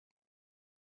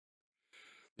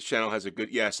 This channel has a good,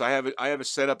 yes, I have a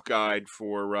setup guide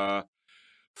for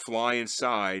Fly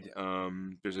Inside.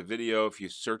 There's a video. If you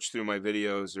search through my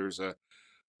videos, there's a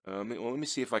well, let me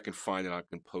see if I can find it. I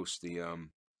can post the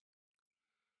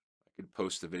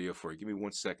video for you. Give me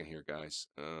 1 second here, guys.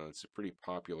 It's a pretty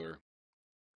popular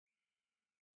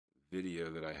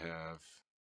video that I have.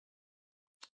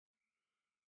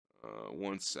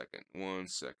 1 second. 1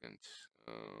 second.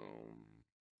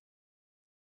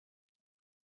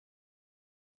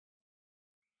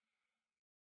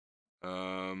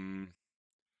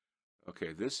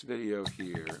 Okay, this video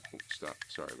here. Oops, stop.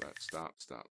 Sorry about it. Stop.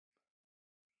 Copy.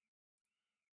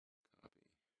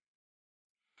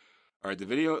 All right, the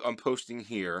video I'm posting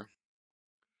here.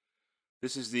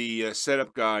 This is the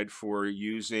setup guide for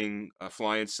using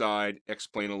FlyInside,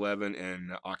 X-Plane 11,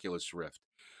 and Oculus Rift.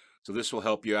 So this will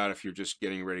help you out if you're just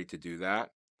getting ready to do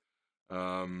that.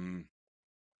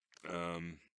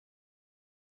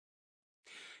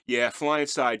 Yeah,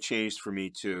 FlyInside changed for me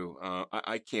too.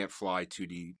 I can't fly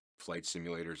 2D flight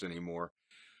simulators anymore.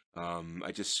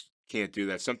 I just can't do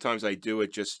that. Sometimes I do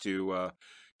it just to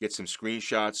get some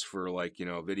screenshots for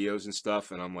videos and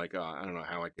stuff, and I'm like, oh, I don't know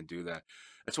how I can do that.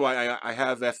 That's why I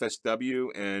have FSW,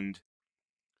 and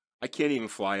I can't even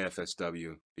fly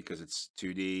FSW because it's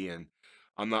 2D, and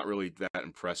I'm not really that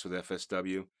impressed with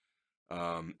FSW.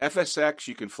 FSX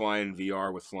you can fly in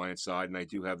VR with FlyInside, and I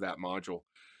do have that module.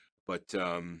 But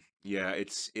yeah,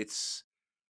 it's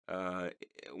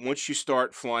once you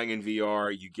start flying in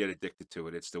VR, you get addicted to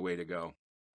it. It's the way to go.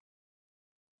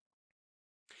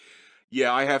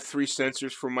 Yeah, I have 3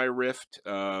 sensors for my Rift,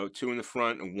 2 in the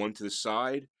front and 1 to the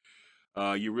side.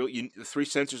 The 3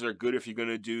 sensors are good if you're going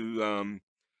to do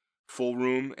full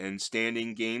room and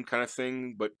standing game kind of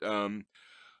thing. But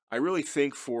I really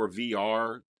think for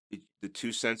VR, the 2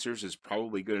 sensors is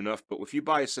probably good enough. But if you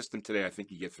buy a system today, I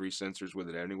think you get 3 sensors with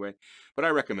it anyway. But I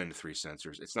recommend 3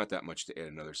 sensors. It's not that much to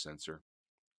add another sensor.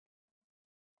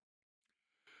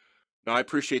 No, I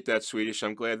appreciate that, Swedish.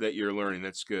 I'm glad that you're learning.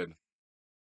 That's good.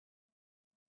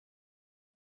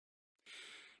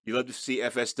 You love to see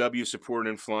FSW supported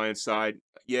in FlyInside.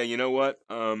 Yeah, you know what?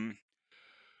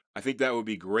 I think that would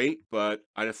be great, but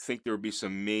I think there would be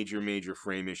some major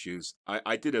frame issues.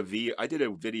 I did a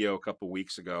video a couple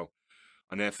weeks ago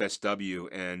on FSW,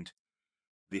 and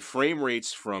the frame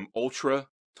rates from ultra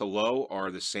to low are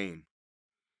the same,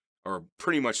 or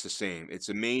pretty much the same. It's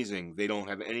amazing. They don't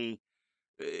have any.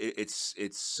 It's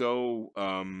so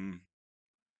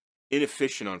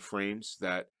inefficient on frames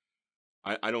that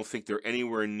I don't think they're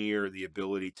anywhere near the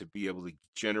ability to be able to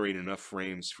generate enough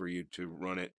frames for you to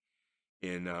run it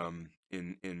in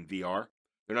VR.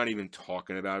 They're not even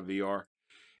talking about VR.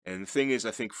 And the thing is,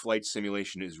 I think flight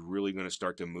simulation is really going to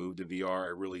start to move to VR. I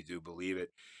really do believe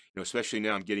it. Especially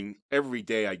now, every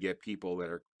day I get people that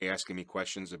are asking me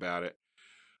questions about it.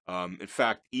 In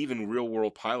fact, even real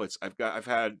world pilots, I've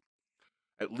had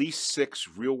at least 6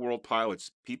 real world pilots,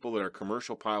 people that are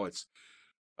commercial pilots,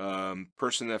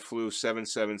 person that flew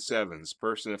 777s,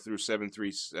 person that flew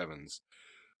 737s.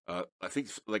 I think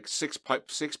like six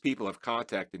people have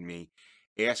contacted me,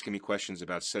 asking me questions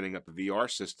about setting up a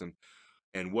VR system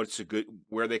and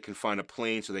where they can find a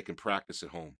plane so they can practice at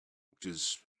home, which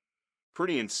is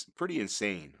pretty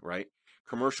insane, right?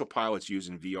 Commercial pilots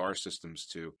using VR systems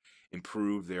to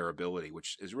improve their ability,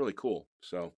 which is really cool.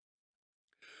 So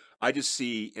I just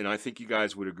see, and I think you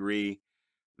guys would agree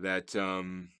that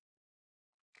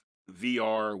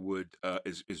VR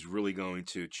is really going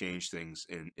to change things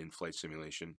in flight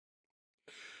simulation.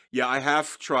 Yeah, I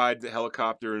have tried the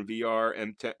helicopter in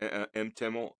VR,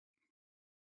 MTEML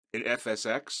in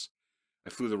FSX. I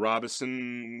flew the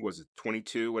Robinson, was it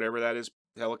 22, whatever that is,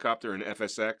 helicopter in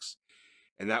FSX,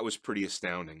 and that was pretty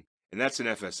astounding. And that's an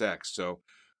FSX. So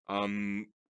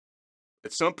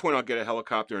at some point I'll get a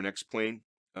helicopter and X-plane,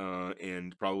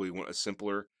 and probably a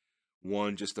simpler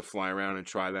one just to fly around and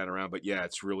try that around. But yeah,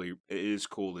 it is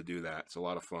cool to do that. It's a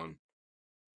lot of fun.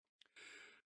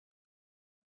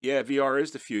 Yeah, VR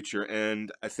is the future,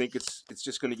 and I think it's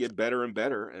just going to get better and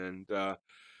better. And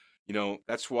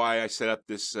that's why I set up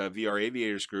this VR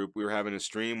Aviators group. We were having a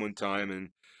stream one time, and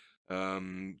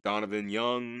Donovan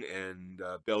Young and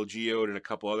Bell Geode and a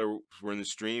couple other were in the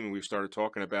stream, and we started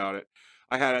talking about it.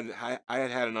 I had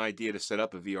an idea to set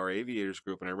up a VR Aviators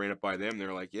group, and I ran it by them.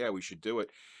 They're like, "Yeah, we should do it."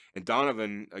 And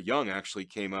Donovan Young actually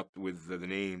came up with the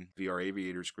name VR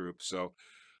Aviators Group. So,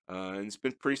 and it's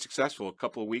been pretty successful. A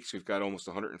couple of weeks, we've got almost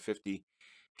 150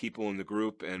 people in the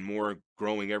group, and more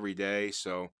growing every day.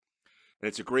 So, and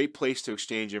it's a great place to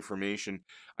exchange information.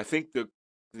 I think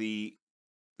the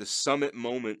the summit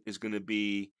moment is going to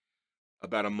be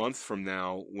about a month from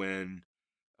now when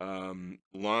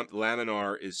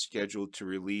Laminar is scheduled to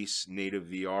release native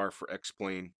VR for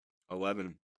X-Plane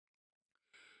 11.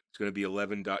 It's going to be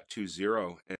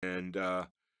 11.20, and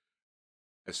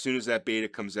as soon as that beta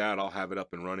comes out, I'll have it up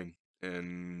and running.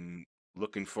 And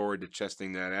looking forward to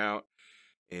testing that out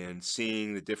and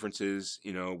seeing the differences.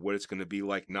 What it's going to be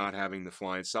like not having the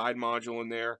fly inside module in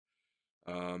there.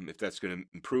 If that's going to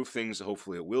improve things,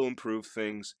 hopefully it will improve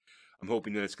things. I'm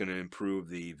hoping that it's going to improve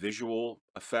the visual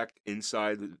effect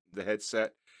inside the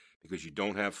headset, because you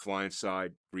don't have fly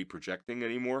inside reprojecting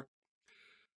anymore.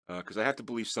 Because I have to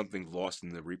believe something's lost in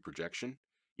the reprojection,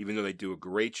 even though they do a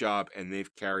great job and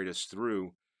they've carried us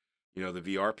through. The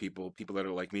VR people that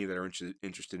are like me that are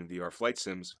interested in VR flight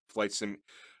sims, Fly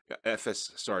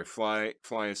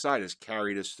Inside has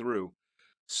carried us through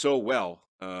so well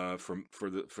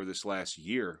for this last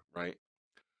year, right?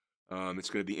 It's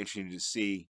going to be interesting to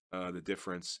see the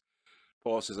difference.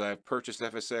 Paul says, I have purchased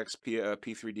FSX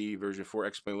P3D version 4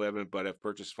 X-Plane 11, but I've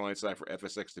purchased FlyInside for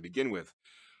FSX to begin with.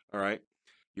 All right.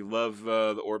 You love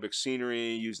the Orbix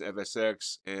scenery, use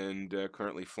FSX, and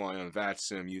currently fly on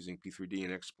VATSIM using P3D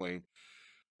and X-Plane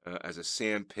as a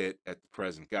sand pit at the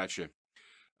present. Gotcha.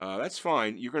 That's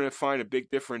fine. You're going to find a big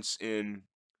difference in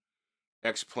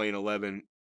X-Plane 11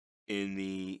 in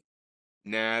the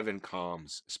nav and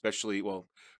comms, especially, well,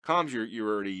 comms you're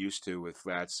already used to with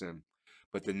VATSIM,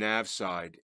 but the nav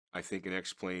side, I think in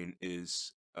X-Plane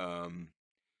is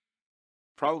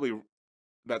probably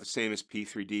about the same as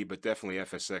P3D, but definitely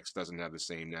FSX doesn't have the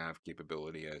same nav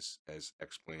capability as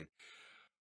X-Plane.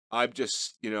 I've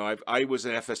just, I was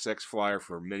an FSX flyer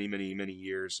for many, many, many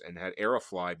years and had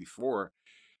Aerofly before.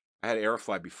 I had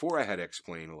Aerofly before I had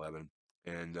X-Plane 11,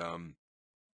 and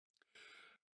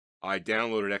I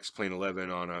downloaded X-Plane 11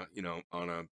 on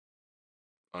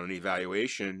an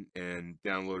evaluation and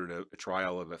downloaded a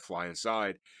trial of a Fly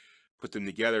Inside, put them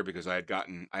together because I had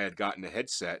gotten a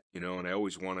headset, and I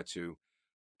always wanted to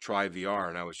try VR,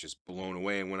 and I was just blown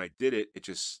away. And when I did it, it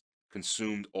just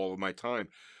consumed all of my time.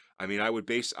 I mean, I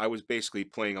was basically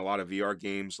playing a lot of VR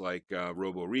games like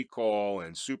Robo Recall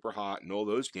and Super Hot and all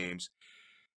those games,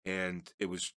 and it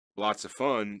was lots of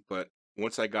fun. But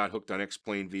once I got hooked on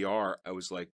X-Plane VR, I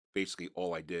was like basically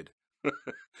all I did.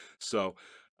 So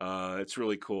it's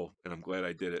really cool, and I'm glad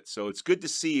I did it. So it's good to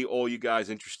see all you guys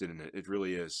interested in it. It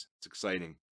really is. It's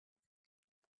exciting.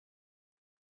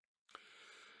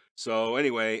 So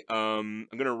anyway, I'm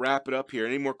gonna wrap it up here.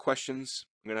 Any more questions?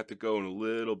 I'm gonna have to go in a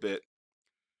little bit.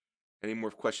 Any more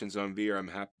questions on VR?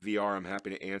 I'm happy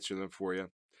to answer them for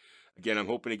you. Again, I'm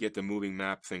hoping to get the moving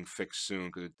map thing fixed soon,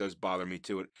 because it does bother me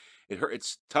too.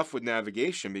 It's tough with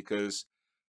navigation because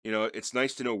it's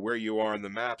nice to know where you are on the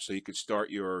map so you could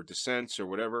start your descents or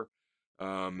whatever.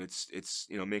 It's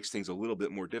makes things a little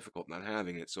bit more difficult not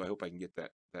having it. So I hope I can get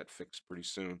that fixed pretty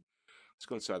soon. Let's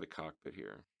go inside the cockpit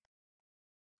here.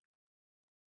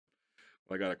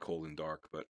 Well, I got it cold and dark,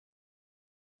 but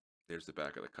there's the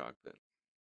back of the cockpit.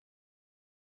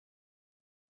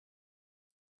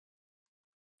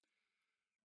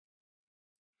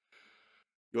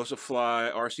 You also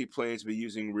fly RC planes, but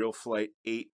using Real Flight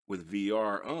 8 with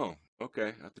VR. Oh,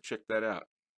 okay. I have to check that out.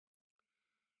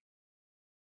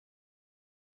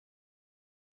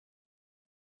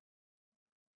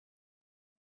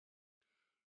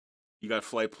 You got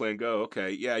Flight Plan Go.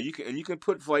 Okay. Yeah, you can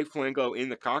put Flight Plan Go in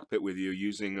the cockpit with you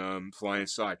using Fly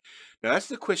Inside. Now that's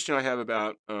the question I have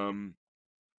about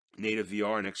native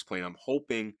VR and X-Plane. I'm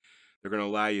hoping they're going to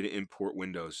allow you to import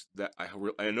windows. That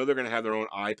I know they're going to have their own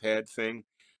iPad thing,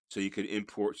 so you could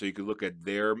look at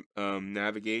their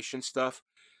navigation stuff.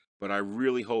 But I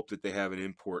really hope that they have an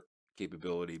import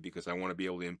capability, because I want to be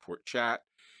able to import chat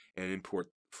and import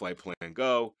Flight Plan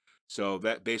Go, so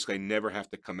that basically I never have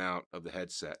to come out of the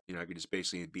headset. I could just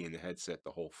basically be in the headset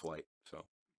the whole flight. So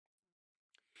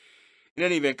In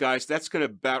any event, guys, that's going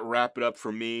to about wrap it up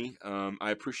for me.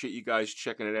 I appreciate you guys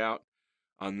checking it out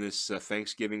on this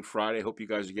Thanksgiving Friday. Hope you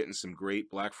guys are getting some great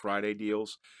Black Friday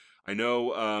deals. I know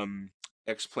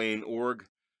Xplane.org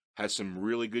has some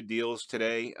really good deals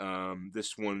today.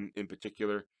 This one in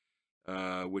particular,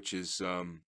 which is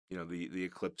the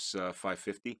Eclipse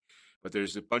 550. But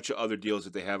there's a bunch of other deals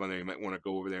that they have on there. You might want to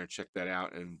go over there and check that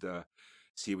out and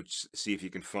see if you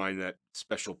can find that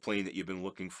special plane that you've been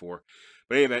looking for.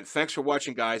 But anyway, thanks for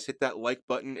watching, guys. Hit that like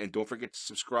button and don't forget to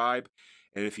subscribe.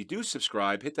 And if you do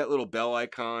subscribe, hit that little bell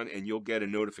icon and you'll get a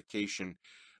notification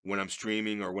when I'm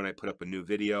streaming or when I put up a new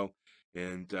video.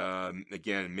 And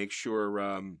again, make sure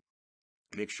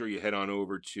you head on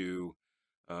over to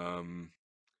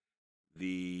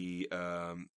the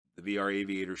VR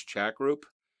Aviators chat group.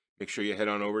 Make sure you head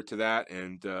on over to that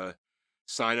and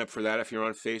sign up for that if you're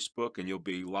on Facebook, and you'll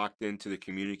be locked into the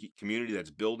community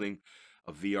that's building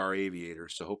a VR Aviator.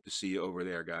 So hope to see you over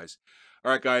there, guys.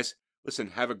 All right, guys.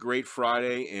 Listen, have a great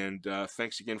Friday, and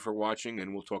thanks again for watching,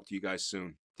 and we'll talk to you guys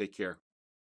soon. Take care.